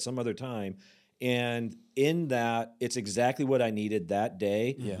else at some other time. And in that, it's exactly what I needed that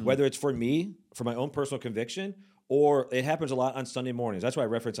day, whether it's for me, for my own personal conviction, or it happens a lot on Sunday mornings. That's why I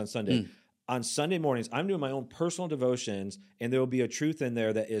reference on Sunday. On Sunday mornings, I'm doing my own personal devotions, and there will be a truth in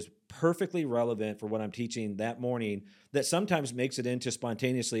there that is perfectly relevant for what I'm teaching that morning that sometimes makes it into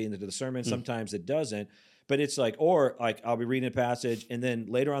spontaneously into the sermon, sometimes it doesn't. But it's like, or like I'll be reading a passage, and then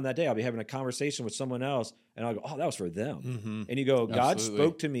later on that day, I'll be having a conversation with someone else, and I'll go, oh, that was for them. And you go, God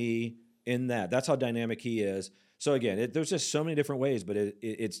spoke to me in that. That's how dynamic he is. So again, there's just so many different ways, but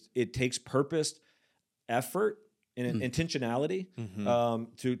it takes purposed effort and intentionality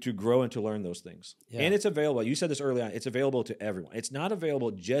to grow and to learn those things. Yeah. And it's available. You said this early on. It's available to everyone. It's not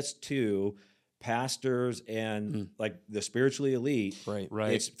available just to pastors and like the spiritually elite.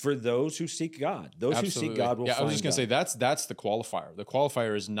 Right. It's for those who seek God. Those who seek God will find God. I was just going to say that's the qualifier. The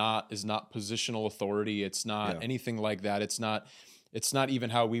qualifier is not positional authority. It's not anything like that. It's not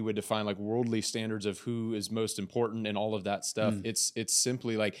even how we would define like worldly standards of who is most important and all of that stuff. It's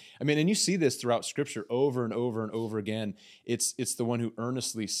simply like, I mean, and you see this throughout scripture over and over and over again. It's the one who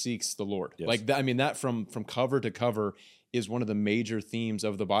earnestly seeks the Lord. Yes. Like that, I mean, that from cover to cover is one of the major themes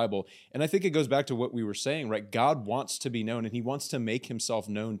of the Bible. And I think it goes back to what we were saying, right? God wants to be known and he wants to make himself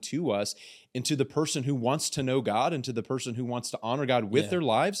known to us and to the person who wants to know God and to the person who wants to honor God with their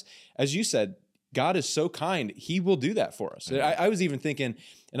lives. As you said, God is so kind. He will do that for us. I was even thinking,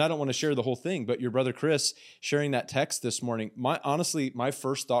 and I don't want to share the whole thing, but your brother Chris sharing that text this morning, my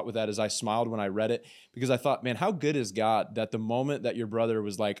first thought with that is I smiled when I read it because I thought, man, how good is God that the moment that your brother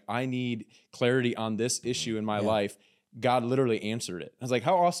was like, I need clarity on this issue in my life, God literally answered it. I was like,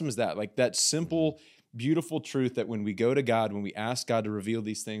 how awesome is that? Like that simple, beautiful truth that when we go to God, when we ask God to reveal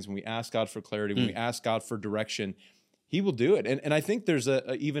these things, when we ask God for clarity, when we ask God for direction, he will do it. And I think there's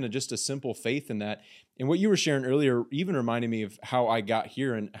just a simple faith in that. And what you were sharing earlier even reminded me of how I got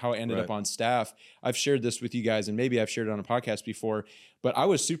here and how I ended up on staff. I've shared this with you guys, and maybe I've shared it on a podcast before, but I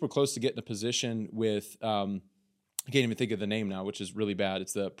was super close to getting a position with, I can't even think of the name now, which is really bad.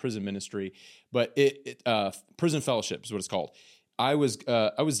 It's the prison ministry, but prison fellowship is what it's called. I was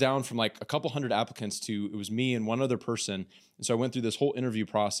down from like a couple hundred applicants to, it was me and one other person. And so I went through this whole interview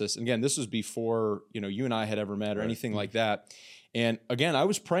process. And again, this was before, you and I had ever met or anything like that. And again, I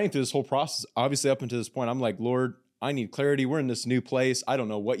was praying through this whole process. Obviously up until this point, I'm like, Lord, I need clarity. We're in this new place. I don't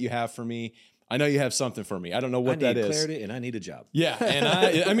know what you have for me. I know you have something for me. I don't know what that is. I need clarity and I need a job. Yeah. And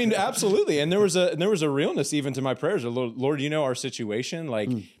I mean, absolutely. And there was a realness even to my prayers. Lord, you know our situation. Like,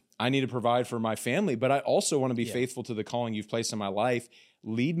 I need to provide for my family, but I also want to be faithful to the calling you've placed in my life.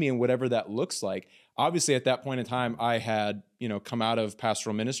 Lead me in whatever that looks like. Obviously, at that point in time, I had, come out of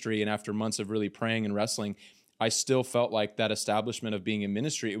pastoral ministry, and after months of really praying and wrestling, I still felt like that establishment of being in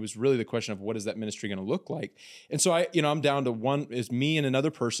ministry, it was really the question of what is that ministry going to look like? And so I'm down to one, is me and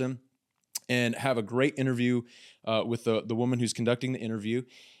another person, and have a great interview with the woman who's conducting the interview.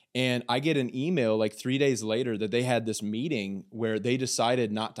 And I get an email like 3 days later that they had this meeting where they decided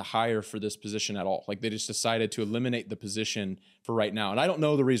not to hire for this position at all. Like they just decided to eliminate the position for right now. And I don't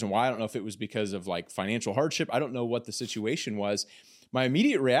know the reason why. I don't know if it was because of like financial hardship. I don't know what the situation was. My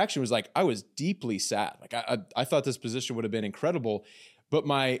immediate reaction was like, I was deeply sad. Like I thought this position would have been incredible. But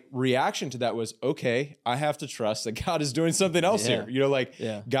my reaction to that was, okay, I have to trust that God is doing something else here.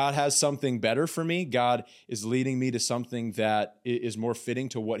 God has something better for me. God is leading me to something that is more fitting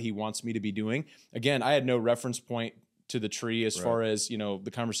to what he wants me to be doing. Again, I had no reference point to the tree as far as,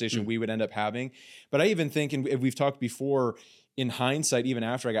 the conversation we would end up having. But I even think, and we've talked before, in hindsight, even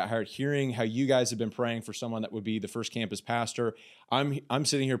after I got hired, hearing how you guys have been praying for someone that would be the first campus pastor, I'm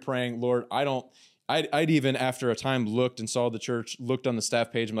sitting here praying, Lord, I'd even after a time looked and saw the church, looked on the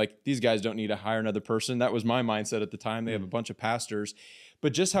staff page. I'm like, these guys don't need to hire another person. That was my mindset at the time. They have a bunch of pastors,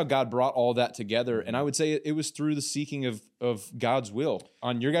 but just how God brought all that together. And I would say it was through the seeking of God's will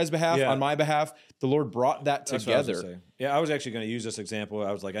on your guys' behalf, on my behalf. The Lord brought that together. I was actually going to use this example.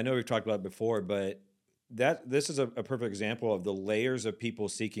 I was like, I know we've talked about it before, but this is a perfect example of the layers of people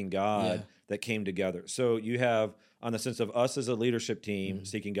seeking God that came together. So you have on the sense of us as a leadership team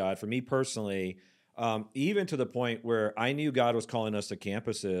seeking God. For me personally, even to the point where I knew God was calling us to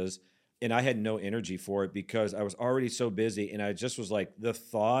campuses and I had no energy for it because I was already so busy. And I just was like, the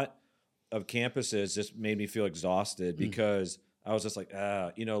thought of campuses just made me feel exhausted because I was just like,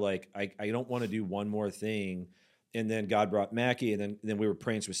 I don't want to do one more thing. And then God brought Mackie, and then we were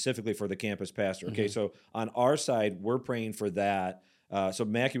praying specifically for the campus pastor. Okay, so on our side, we're praying for that. So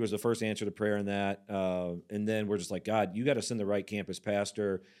Mackie was the first answer to prayer in that. And then we're just like, God, you got to send the right campus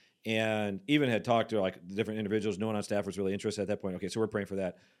pastor. And even had talked to like the different individuals. No one on staff was really interested at that point. Okay, so we're praying for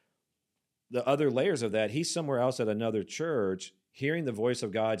that. The other layers of that, he's somewhere else at another church, hearing the voice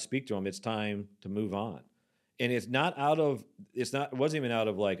of God speak to him. It's time to move on. And it wasn't even out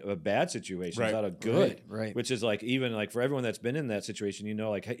of like a bad situation. It's out of good, right. Which is like, even like for everyone that's been in that situation,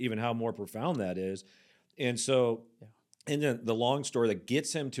 like even how more profound that is. And so, and then the long story that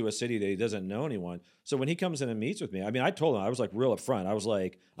gets him to a city that he doesn't know anyone. So when he comes in and meets with me, I mean, I told him, I was like real upfront. I was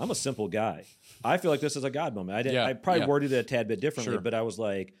like, I'm a simple guy. I feel like this is a God moment. I probably worded it a tad bit differently, but I was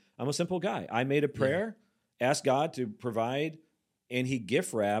like, I'm a simple guy. I made a prayer, asked God to provide, and he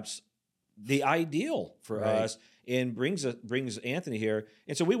gift wraps the ideal for us and brings Anthony here.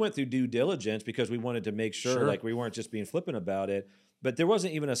 And so we went through due diligence because we wanted to make sure like we weren't just being flippant about it. But there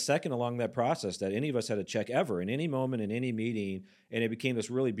wasn't even a second along that process that any of us had to check ever in any moment, in any meeting, and it became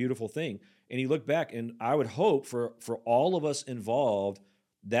this really beautiful thing. And you look back, and I would hope for all of us involved,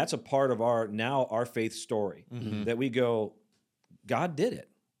 that's a part of our faith story, that we go, God did it.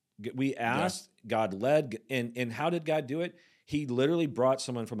 We asked, God led, and how did God do it? He literally brought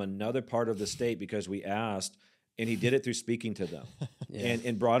someone from another part of the state because we asked, and he did it through speaking to them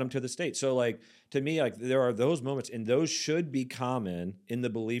and brought them to the state. So like, to me, like there are those moments, and those should be common in the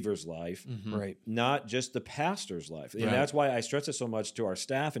believer's life, right? Not just the pastor's life. And that's why I stress it so much to our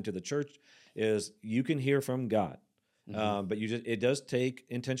staff and to the church is you can hear from God, but it does take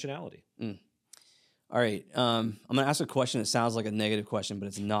intentionality. All right. I'm going to ask a question that sounds like a negative question, but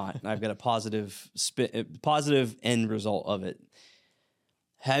it's not. And I've got a positive end result of it.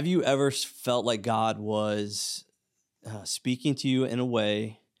 Have you ever felt like God was speaking to you in a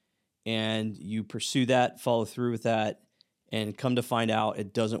way and you pursue that, follow through with that, and come to find out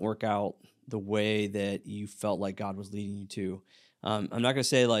it doesn't work out the way that you felt like God was leading you to? I'm not going to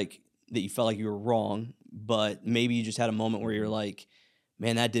say like that you felt like you were wrong, but maybe you just had a moment where you're like,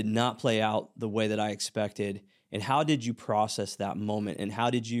 man, that did not play out the way that I expected. And how did you process that moment? And how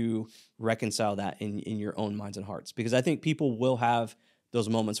did you reconcile that in your own minds and hearts? Because I think people will have those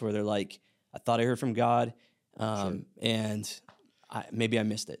moments where they're like, I thought I heard from God, and maybe I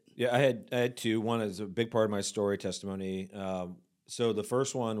missed it. Yeah, I had two. One is a big part of my story testimony. So the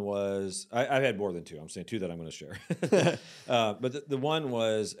first one was, I've had more than two. I'm saying two that I'm going to share. But the one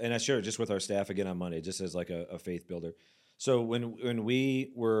was, and I shared it just with our staff again on Monday, just as like a faith builder. So when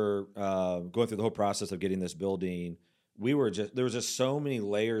we were going through the whole process of getting this building, there was just so many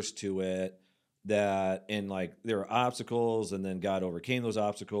layers to it and like there were obstacles, and then God overcame those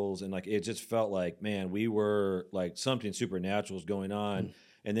obstacles, and like it just felt like, man, we were like something supernatural was going on.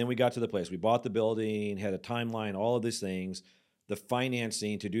 And then we got to the place, we bought the building, had a timeline, all of these things. The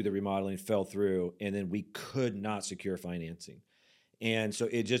financing to do the remodeling fell through, and then we could not secure financing, and so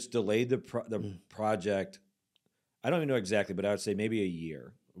it just delayed the project. I don't even know exactly, but I would say maybe a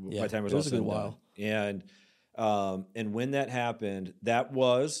year. By the time it was all said and done. And when that happened, that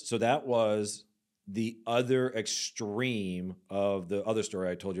was the other extreme of the other story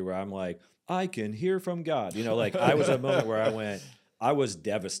I told you, where I'm like, I can hear from God. Like I was at a moment where I was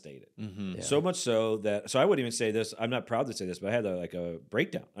devastated. Mm-hmm. Yeah. So much so that, I wouldn't even say this, I'm not proud to say this, but I had a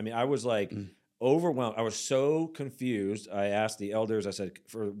breakdown. I mean, I was like overwhelmed. I was so confused. I asked the elders, I said,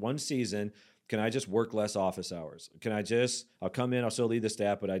 for one season, can I just work less office hours? I'll come in, I'll still lead the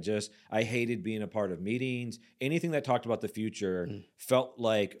staff, but I hated being a part of meetings. Anything that talked about the future felt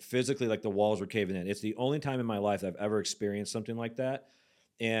like physically like the walls were caving in. It's the only time in my life I've ever experienced something like that.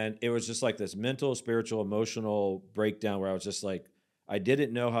 And it was just like this mental, spiritual, emotional breakdown where I was just like, I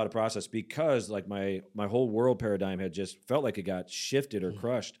didn't know how to process, because like my whole world paradigm had just felt like it got shifted or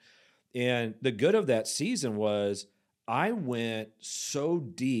crushed. And the good of that season was I went so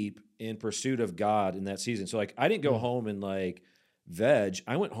deep in pursuit of God in that season. So like I didn't go home and like veg.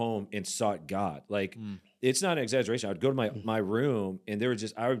 I went home and sought God. Like it's not an exaggeration. I would go to my room, and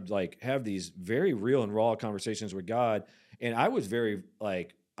I would like have these very real and raw conversations with God. And I was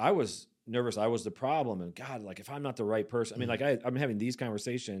I was nervous. I was the problem. And God, like if I'm not the right person, I mean, like I'm having these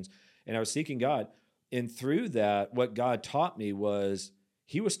conversations, and I was seeking God. And through that, what God taught me was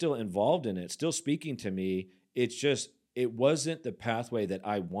He was still involved in it, still speaking to me. It's just, it wasn't the pathway that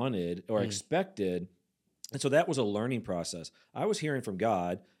I wanted or expected. And so that was a learning process. I was hearing from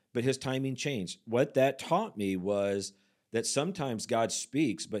God, but His timing changed. What that taught me was that sometimes God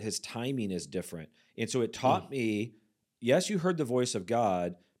speaks, but His timing is different. And so it taught me, yes, you heard the voice of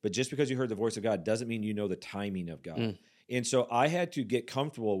God, but just because you heard the voice of God doesn't mean you know the timing of God. And so I had to get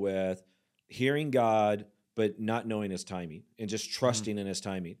comfortable with hearing God, but not knowing His timing, and just trusting in His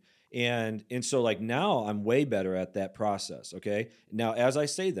timing. And so like now I'm way better at that process, okay? Now, as I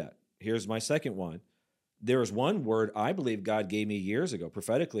say that, here's my second one. There was one word I believe God gave me years ago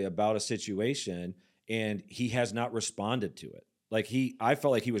prophetically about a situation, and He has not responded to it. Like I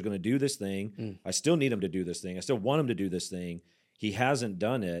felt like He was going to do this thing. I still need Him to do this thing. I still want Him to do this thing. He hasn't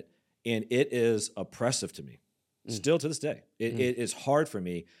done it, and it is oppressive to me. Still to this day. It is hard for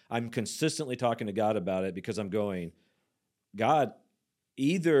me. I'm consistently talking to God about it, because I'm going, God,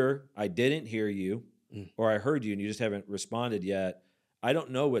 either I didn't hear you or I heard you and you just haven't responded yet. I don't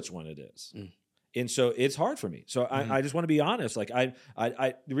know which one it is. And so it's hard for me. So I just want to be honest. Like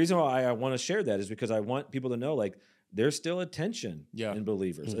the reason why I want to share that is because I want people to know, like, there's still a tension in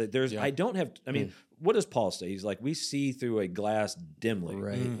believers. I don't have, I mean, what does Paul say? He's like, we see through a glass dimly.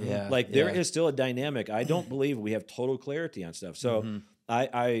 Right. Yeah. Like there is still a dynamic. I don't believe we have total clarity on stuff. So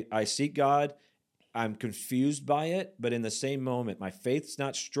I seek God. I'm confused by it, but in the same moment, my faith's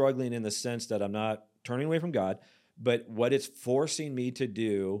not struggling in the sense that I'm not turning away from God, but what it's forcing me to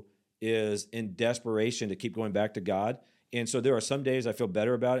do is in desperation to keep going back to God. And so there are some days I feel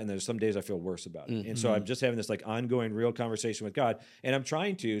better about it, and there's some days I feel worse about it. And so I'm just having this like ongoing real conversation with God, and I'm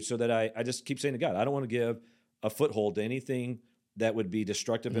trying to, so that I just keep saying to God, I don't want to give a foothold to anything that would be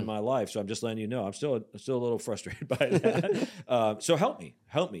destructive in my life. So I'm just letting you know, I'm still a little frustrated by that. So help me.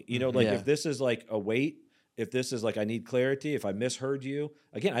 If this is like a weight, if this is like, I need clarity, if I misheard you,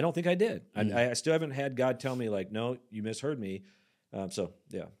 again, I don't think I did. I still haven't had God tell me like, no, you misheard me. So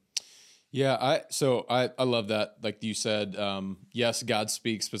yeah. Yeah, I love that. Like you said, yes, God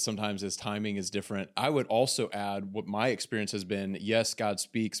speaks, but sometimes His timing is different. I would also add what my experience has been. Yes, God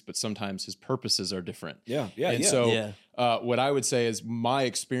speaks, but sometimes His purposes are different. What I would say is my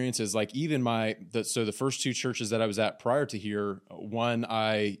experience is like even the first two churches that I was at prior to here, one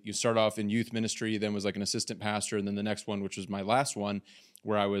you start off in youth ministry, then was like an assistant pastor, and then the next one, which was my last one,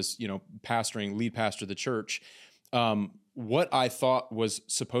 where I was, pastoring, lead pastor of the church, what I thought was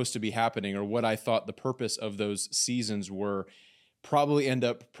supposed to be happening, or what I thought the purpose of those seasons were, probably end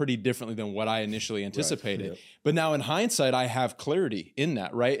up pretty differently than what I initially anticipated. Right. Yep. But now in hindsight, I have clarity in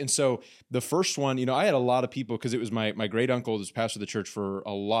that, right? And so the first one, I had a lot of people, because it was my great uncle was pastor of the church for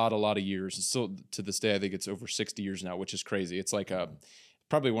a lot of years. And still to this day, I think it's over 60 years now, which is crazy. It's like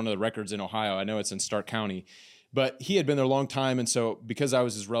probably one of the records in Ohio. I know it's in Stark County. But he had been there a long time, and so because I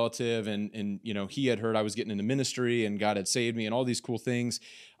was his relative, and he had heard I was getting into ministry, and God had saved me, and all these cool things,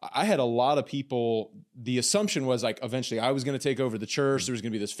 I had a lot of people. The assumption was like eventually I was going to take over the church. There was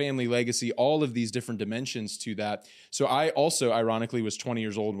going to be this family legacy, all of these different dimensions to that. So I also, ironically, was 20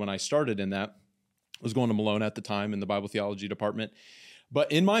 years old when I started in that. I was going to Malone at the time in the Bible theology department. But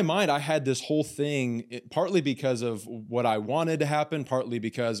in my mind, I had this whole thing, partly because of what I wanted to happen, partly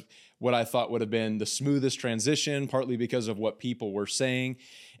because what I thought would have been the smoothest transition, partly because of what people were saying.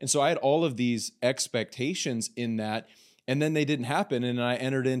 And so I had all of these expectations in that, and then they didn't happen. And I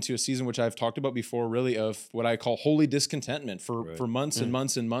entered into a season, which I've talked about before, really of what I call holy discontentment for months and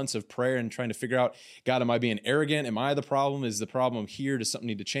months and months of prayer and trying to figure out, God, am I being arrogant? Am I the problem? Is the problem here? Does something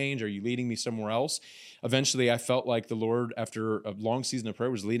need to change? Are you leading me somewhere else? Eventually, I felt like the Lord, after a long season of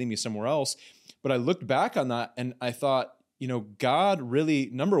prayer, was leading me somewhere else. But I looked back on that and I thought, God really,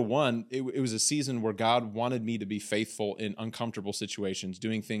 number one, it was a season where God wanted me to be faithful in uncomfortable situations,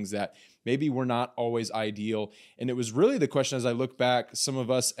 doing things that maybe were not always ideal. And it was really the question, as I look back, some of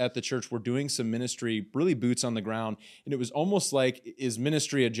us at the church were doing some ministry, really boots on the ground. And it was almost like, is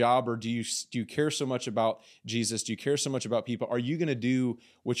ministry a job, or do you care so much about Jesus? Do you care so much about people? Are you going to do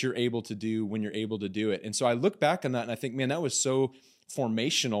what you're able to do when you're able to do it? And so I look back on that and I think, man, that was so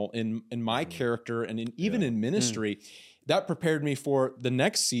formational in my character and even in ministry. That prepared me for the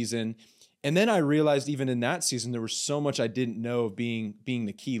next season. And then I realized even in that season, there was so much I didn't know of being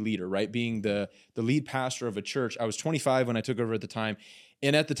the key leader, right? Being the lead pastor of a church. I was 25 when I took over at the time.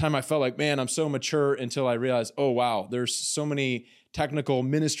 And at the time I felt like, man, I'm so mature, until I realized, oh, wow, there's so many technical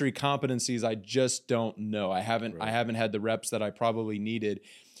ministry competencies I just don't know. I haven't had the reps that I probably needed.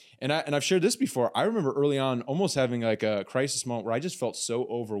 And I've shared this before. I remember early on almost having like a crisis moment where I just felt so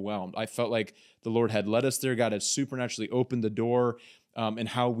overwhelmed. I felt like the Lord had led us there. God had supernaturally opened the door, and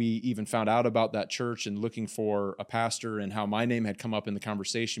how we even found out about that church and looking for a pastor, and how my name had come up in the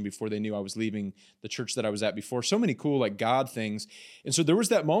conversation before they knew I was leaving the church that I was at before. So many cool like God things. And so there was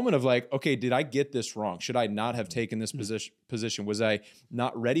that moment of like, okay, did I get this wrong? Should I not have taken this position? Was I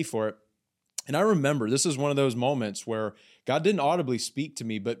not ready for it? And I remember this is one of those moments where God didn't audibly speak to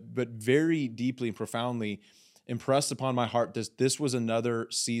me, but very deeply and profoundly impressed upon my heart that this was another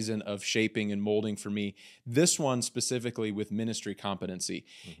season of shaping and molding for me, this one specifically with ministry competency.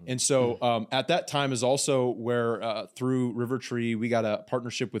 And so at that time is also where through River Tree, we got a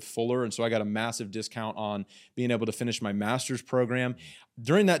partnership with Fuller. And so I got a massive discount on being able to finish my master's program.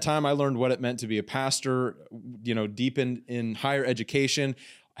 During that time, I learned what it meant to be a pastor, deepened in higher education.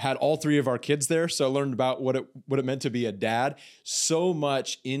 Had all three of our kids there, so I learned about what it meant to be a dad. So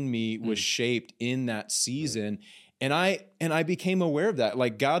much in me was shaped in that season, and I became aware of that.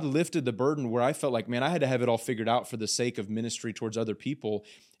 Like God lifted the burden where I felt like, man, I had to have it all figured out for the sake of ministry towards other people.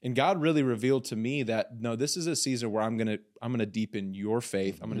 And God really revealed to me that no, this is a season where I'm gonna deepen your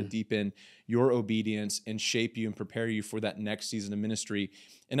faith. I'm gonna deepen your obedience and shape you and prepare you for that next season of ministry.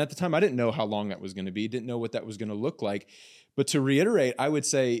 And at the time, I didn't know how long that was going to be. Didn't know what that was going to look like. But to reiterate, I would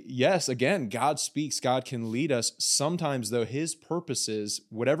say, yes, again, God speaks, God can lead us. Sometimes, though, his purposes,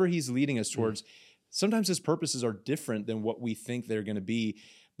 whatever he's leading us towards, sometimes his purposes are different than what we think they're going to be.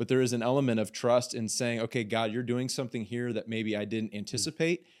 But there is an element of trust in saying, okay, God, you're doing something here that maybe I didn't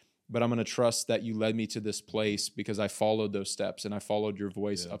anticipate, but I'm going to trust that you led me to this place because I followed those steps and I followed your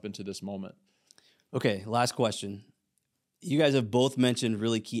voice up into this moment. Okay, last question. You guys have both mentioned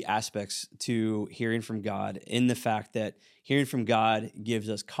really key aspects to hearing from God, in the fact that hearing from God gives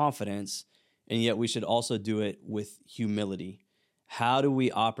us confidence, and yet we should also do it with humility. How do we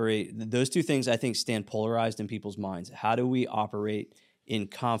operate? Those two things, I think, stand polarized in people's minds. How do we operate in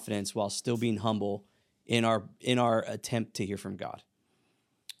confidence while still being humble in our attempt to hear from God?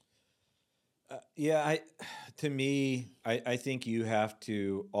 To me, I think you have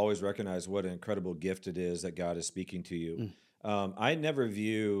to always recognize what an incredible gift it is that God is speaking to you. I never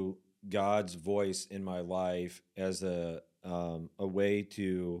view God's voice in my life as a way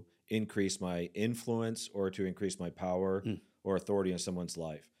to increase my influence or to increase my power or authority in someone's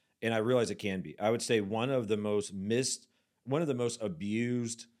life. And I realize it can be. I would say one of the most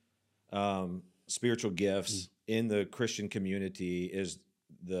abused spiritual gifts in the Christian community is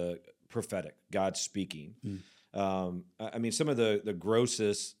the prophetic, God speaking. I mean, some of the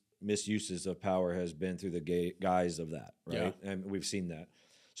grossest misuses of power has been through the guise of that, right? Yeah. And we've seen that.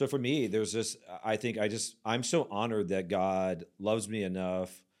 So for me, there's this, I'm so honored that God loves me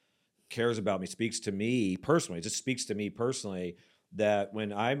enough, cares about me, speaks to me personally, just speaks to me personally, that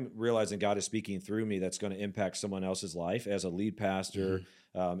when I'm realizing God is speaking through me, that's going to impact someone else's life as a lead pastor,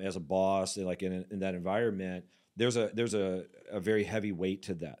 as a boss, like in that environment, there's a very heavy weight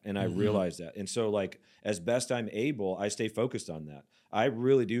to that. And I realize that. And so like, as best I'm able, I stay focused on that. I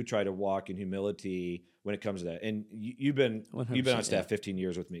really do try to walk in humility when it comes to that. And you've been on staff 15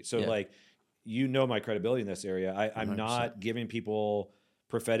 years with me. So like, my credibility in this area. I'm not giving people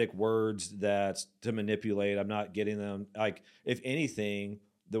prophetic words that's to manipulate. I'm not getting them, like, if anything,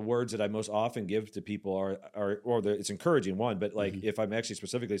 the words that I most often give to people it's encouraging, one, but like if I'm actually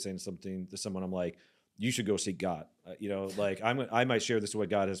specifically saying something to someone, I'm like, you should go seek God. Like I might share this is what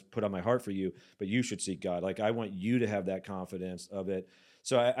God has put on my heart for you, but you should seek God. Like I want you to have that confidence of it.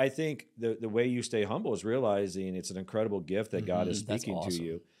 So I think the way you stay humble is realizing it's an incredible gift that God is speaking to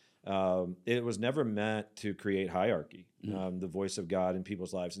you. It was never meant to create hierarchy, the voice of God in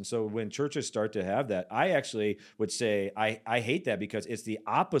people's lives. And so when churches start to have that, I actually would say I hate that, because it's the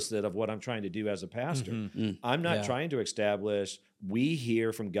opposite of what I'm trying to do as a pastor. I'm not trying to establish, we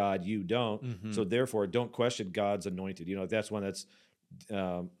hear from God, you don't. So therefore, don't question God's anointed. That's one that's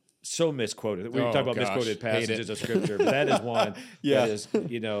so misquoted. We talk about misquoted passages of scripture, but that is one that is,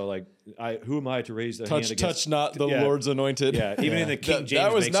 like, who am I to raise the hand against? Touch not the Lord's anointed. Yeah, even in the King James,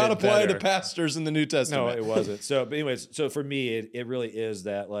 that was makes not it applied better. to pastors in the New Testament. No, it wasn't. So, but anyways, so for me, it really is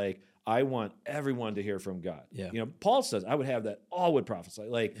that, like, I want everyone to hear from God. Yeah. Paul says, I would have that all would prophesy.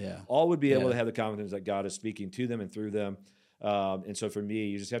 Like, all would be able to have the confidence that God is speaking to them and through them. And so for me,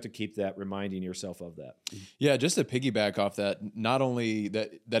 you just have to keep that, reminding yourself of that. Yeah, just to piggyback off that, not only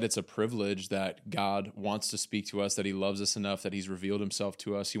that it's a privilege that God wants to speak to us, that he loves us enough, that he's revealed himself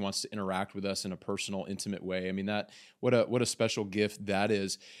to us, he wants to interact with us in a personal, intimate way. I mean, what a special gift that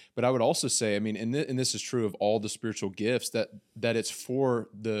is. But I would also say, I mean, and this is true of all the spiritual gifts, that it's for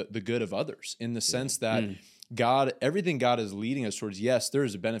the good of others, in the sense that God, everything God is leading us towards, yes, there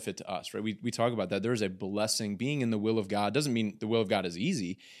is a benefit to us, right? We talk about that. There is a blessing. Being in the will of God doesn't mean the will of God is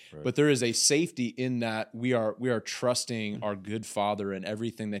easy, but there is a safety in that we are trusting our good Father in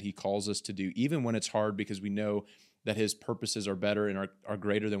everything that he calls us to do, even when it's hard, because we know that his purposes are better and are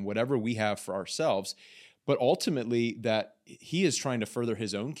greater than whatever we have for ourselves. But ultimately, that he is trying to further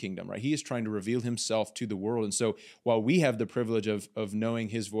his own kingdom, right? He is trying to reveal himself to the world. And so while we have the privilege of knowing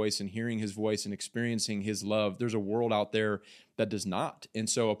his voice and hearing his voice and experiencing his love, there's a world out there that does not. And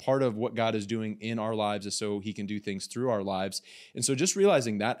so a part of what God is doing in our lives is so he can do things through our lives. And so just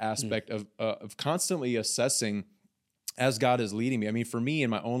realizing that aspect of constantly assessing as God is leading me. I mean, for me in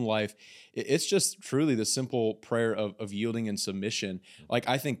my own life, it's just truly the simple prayer of yielding and submission. Like,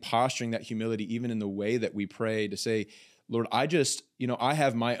 I think posturing that humility, even in the way that we pray, to say, Lord, I just, I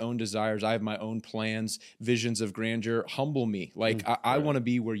have my own desires. I have my own plans, visions of grandeur. Humble me. Like, I want to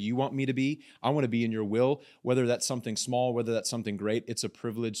be where you want me to be. I want to be in your will, whether that's something small, whether that's something great. It's a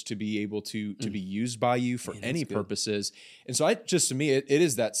privilege to be able to be used by you for any purposes. And so to me, it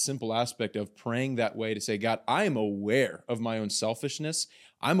is that simple aspect of praying that way, to say, God, I am aware of my own selfishness.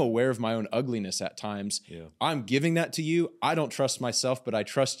 I'm aware of my own ugliness at times. I'm giving that to you. I don't trust myself, but I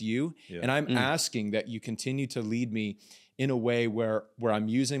trust you. And I'm asking that you continue to lead me in a way where I'm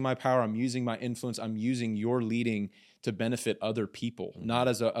using my power, I'm using my influence, I'm using your leading to benefit other people, not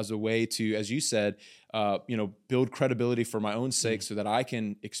as a way to, as you said, build credibility for my own sake, so that I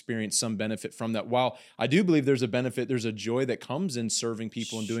can experience some benefit from that. While I do believe there's a benefit, there's a joy that comes in serving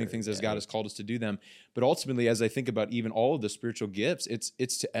people and doing things as God has called us to do them. But ultimately, as I think about even all of the spiritual gifts,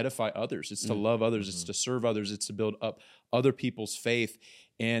 it's to edify others, it's to love others, it's to serve others, it's to build up other people's faith.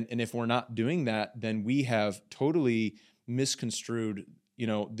 And if we're not doing that, then we have totally misconstrued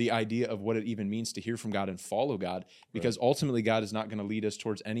the idea of what it even means to hear from God and follow God, because ultimately God is not going to lead us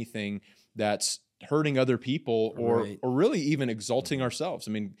towards anything that's hurting other people or really even exalting ourselves.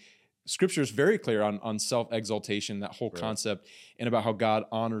 I mean, Scripture is very clear on self-exaltation, that whole concept, and about how God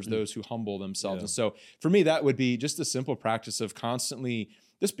honors those who humble themselves. And so for me, that would be just the simple practice of constantly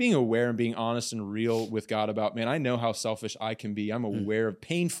just being aware and being honest and real with God about, man, I know how selfish I can be. I'm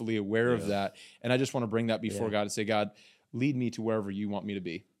painfully aware of that. And I just want to bring that before God and say, God, lead me to wherever you want me to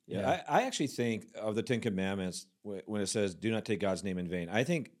be. I actually think of the 10 Commandments, when it says, do not take God's name in vain, I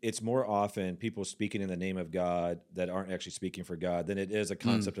think it's more often people speaking in the name of God that aren't actually speaking for God than it is a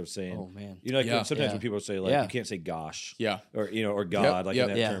concept of saying, sometimes when people say, like, you can't say gosh, or God, in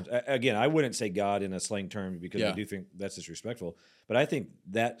that terms. Again, I wouldn't say God in a slang term, because I do think that's disrespectful. But I think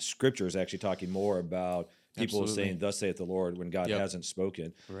that Scripture is actually talking more about people Absolutely. saying, "Thus saith the Lord," when God hasn't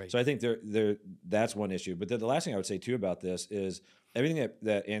spoken. Right. So I think that's one issue. But the last thing I would say too about this is everything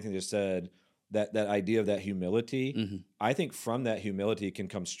that Anthony just said. That idea of that humility, I think from that humility can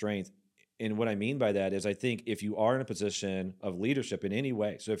come strength. And what I mean by that is I think if you are in a position of leadership in any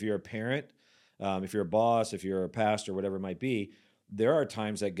way, so if you're a parent, if you're a boss, if you're a pastor, whatever it might be, there are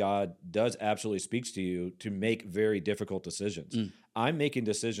times that God does absolutely speaks to you to make very difficult decisions. I'm making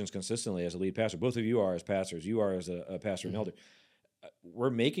decisions consistently as a lead pastor. Both of you are as pastors. You are as a pastor and elder. We're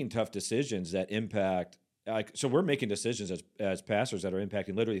making tough decisions that impact. So we're making decisions as pastors that are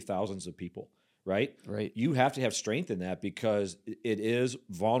impacting literally thousands of people. Right. You have to have strength in that because it is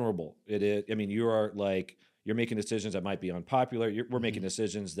vulnerable. It is. I mean, you're making decisions that might be unpopular. We're making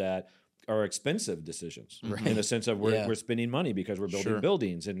decisions that are expensive decisions in the sense of we're spending money because we're building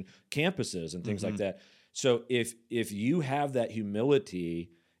buildings and campuses and things like that. So if you have that humility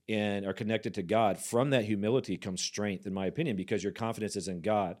and are connected to God, from that humility comes strength, in my opinion, because your confidence is in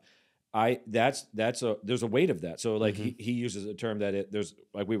God. There's a weight of that. So like he uses a term that there's,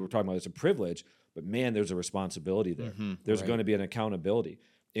 like we were talking about, it's a privilege, but man, there's a responsibility there. There's going to be an accountability,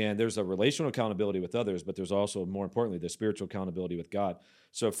 and there's a relational accountability with others, but there's also, more importantly, the spiritual accountability with God.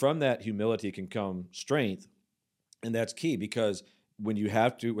 So from that humility can come strength, and that's key because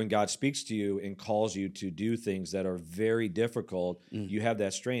when God speaks to you and calls you to do things that are very difficult, you have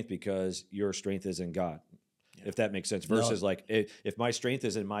that strength because your strength is in God. If that makes sense, versus like if my strength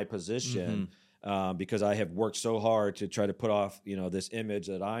is in my position, because I have worked so hard to try to put off, this image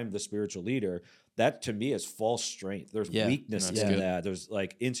that I'm the spiritual leader, that to me is false strength. There's weakness in that. There's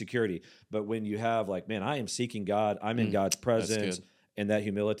like insecurity. But when you have like, man, I am seeking God, I'm in God's presence, and that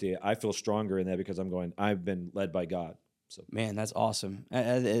humility, I feel stronger in that because I've been led by God. So man, that's awesome.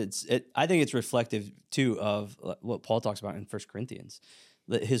 I think it's reflective too of what Paul talks about in 1 Corinthians.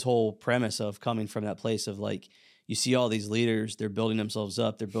 His whole premise of coming from that place of like, you see all these leaders, they're building themselves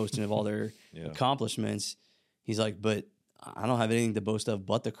up, they're boasting of all their accomplishments. He's like, but I don't have anything to boast of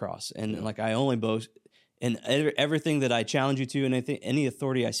but the cross. And like, I only boast, and everything that I challenge you to, and I think any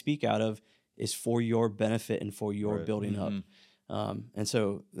authority I speak out of is for your benefit and for your building up. And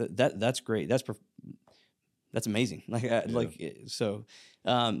so that's great. That's amazing. Thank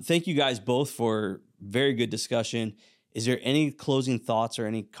you guys both for very good discussion. Is there any closing thoughts or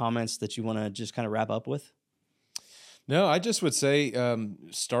any comments that you want to just kind of wrap up with? No, I just would say,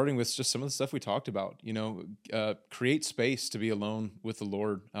 starting with just some of the stuff we talked about, create space to be alone with the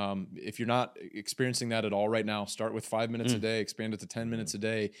Lord. If you're not experiencing that at all right now, start with 5 minutes a day, expand it to 10 minutes a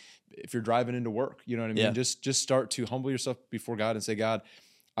day. If you're driving into work, you know what I mean? Yeah. Just start to humble yourself before God and say, God,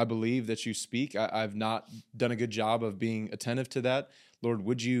 I believe that you speak. I've not done a good job of being attentive to that. Lord,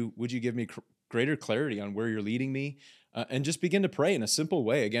 would you give me greater clarity on where you're leading me? And just begin to pray in a simple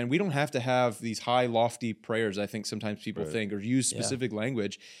way. Again, we don't have to have these high, lofty prayers, I think sometimes people think, or use specific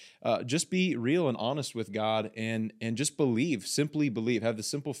language. Just be real and honest with God and just simply believe, have the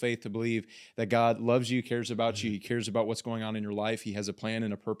simple faith to believe that God loves you, cares about you, He cares about what's going on in your life. He has a plan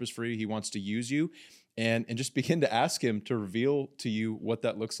and a purpose for you. He wants to use you. And just begin to ask Him to reveal to you what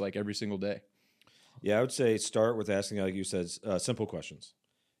that looks like every single day. Yeah, I would say start with asking, like you said, simple questions.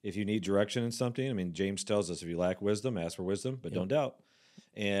 If you need direction in something, I mean, James tells us if you lack wisdom, ask for wisdom, but don't doubt.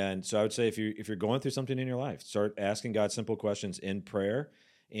 And so I would say if you're going through something in your life, start asking God simple questions in prayer,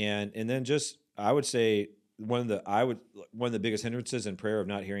 and then just, I would say one of the biggest hindrances in prayer of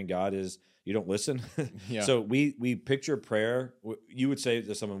not hearing God is you don't listen. So we picture prayer. You would say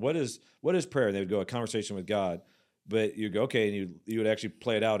to someone, "What is prayer?" And they would go, "A conversation with God." But you go, okay, and you would actually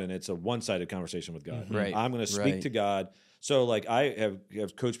play it out, and it's a one-sided conversation with God. Right. I'm going to speak to God. So like I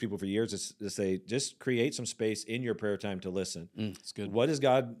have coached people for years to say, just create some space in your prayer time to listen. That's good. What is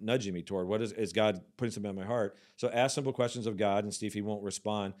God nudging me toward? What is God putting something in my heart? So ask simple questions of God and see if He won't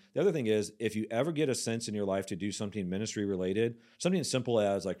respond. The other thing is, if you ever get a sense in your life to do something ministry related, something simple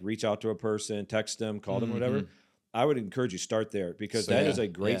as like reach out to a person, text them, call them, whatever, I would encourage you start there, because that is a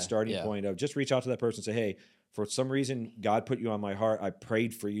great starting point of just reach out to that person and say, hey, for some reason, God put you on my heart. I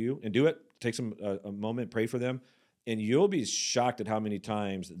prayed for you, and do it. Take a moment, pray for them. And you'll be shocked at how many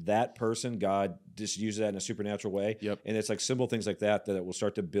times that person, God just uses that in a supernatural way. And it's like simple things like that will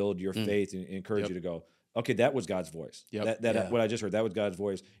start to build your faith and encourage you to go, okay, that was God's voice. What I just heard, that was God's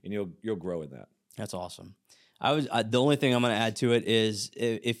voice, and you'll grow in that. That's awesome. The only thing I'm going to add to it is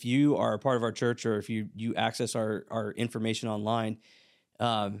if you are a part of our church, or if you access our information online,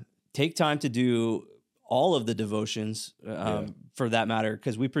 take time to do all of the devotions for that matter,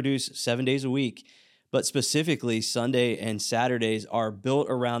 because we produce 7 days a week. but specifically Sunday and Saturdays are built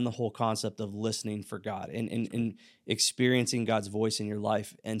around the whole concept of listening for God and experiencing God's voice in your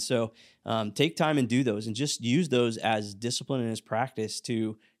life. And so take time and do those, and just use those as discipline and as practice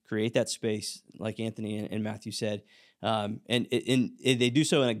to create that space, like Anthony and Matthew said. And they do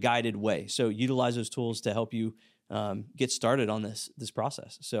so in a guided way. So utilize those tools to help you get started on this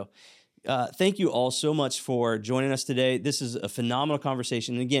process. So thank you all so much for joining us today. This is a phenomenal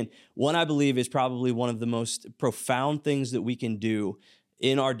conversation. And again, one I believe is probably one of the most profound things that we can do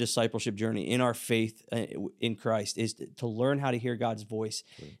in our discipleship journey, in our faith in Christ, is to learn how to hear God's voice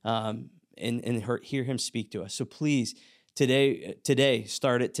and hear him speak to us. So please, today,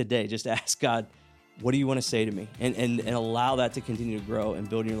 start it today. Just ask God, what do you want to say to me? And allow that to continue to grow and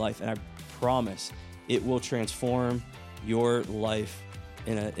build in your life. And I promise it will transform your life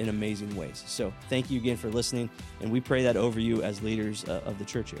in amazing ways. So thank you again for listening, and we pray that over you as leaders of the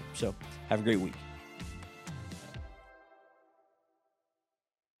church here. So have a great week.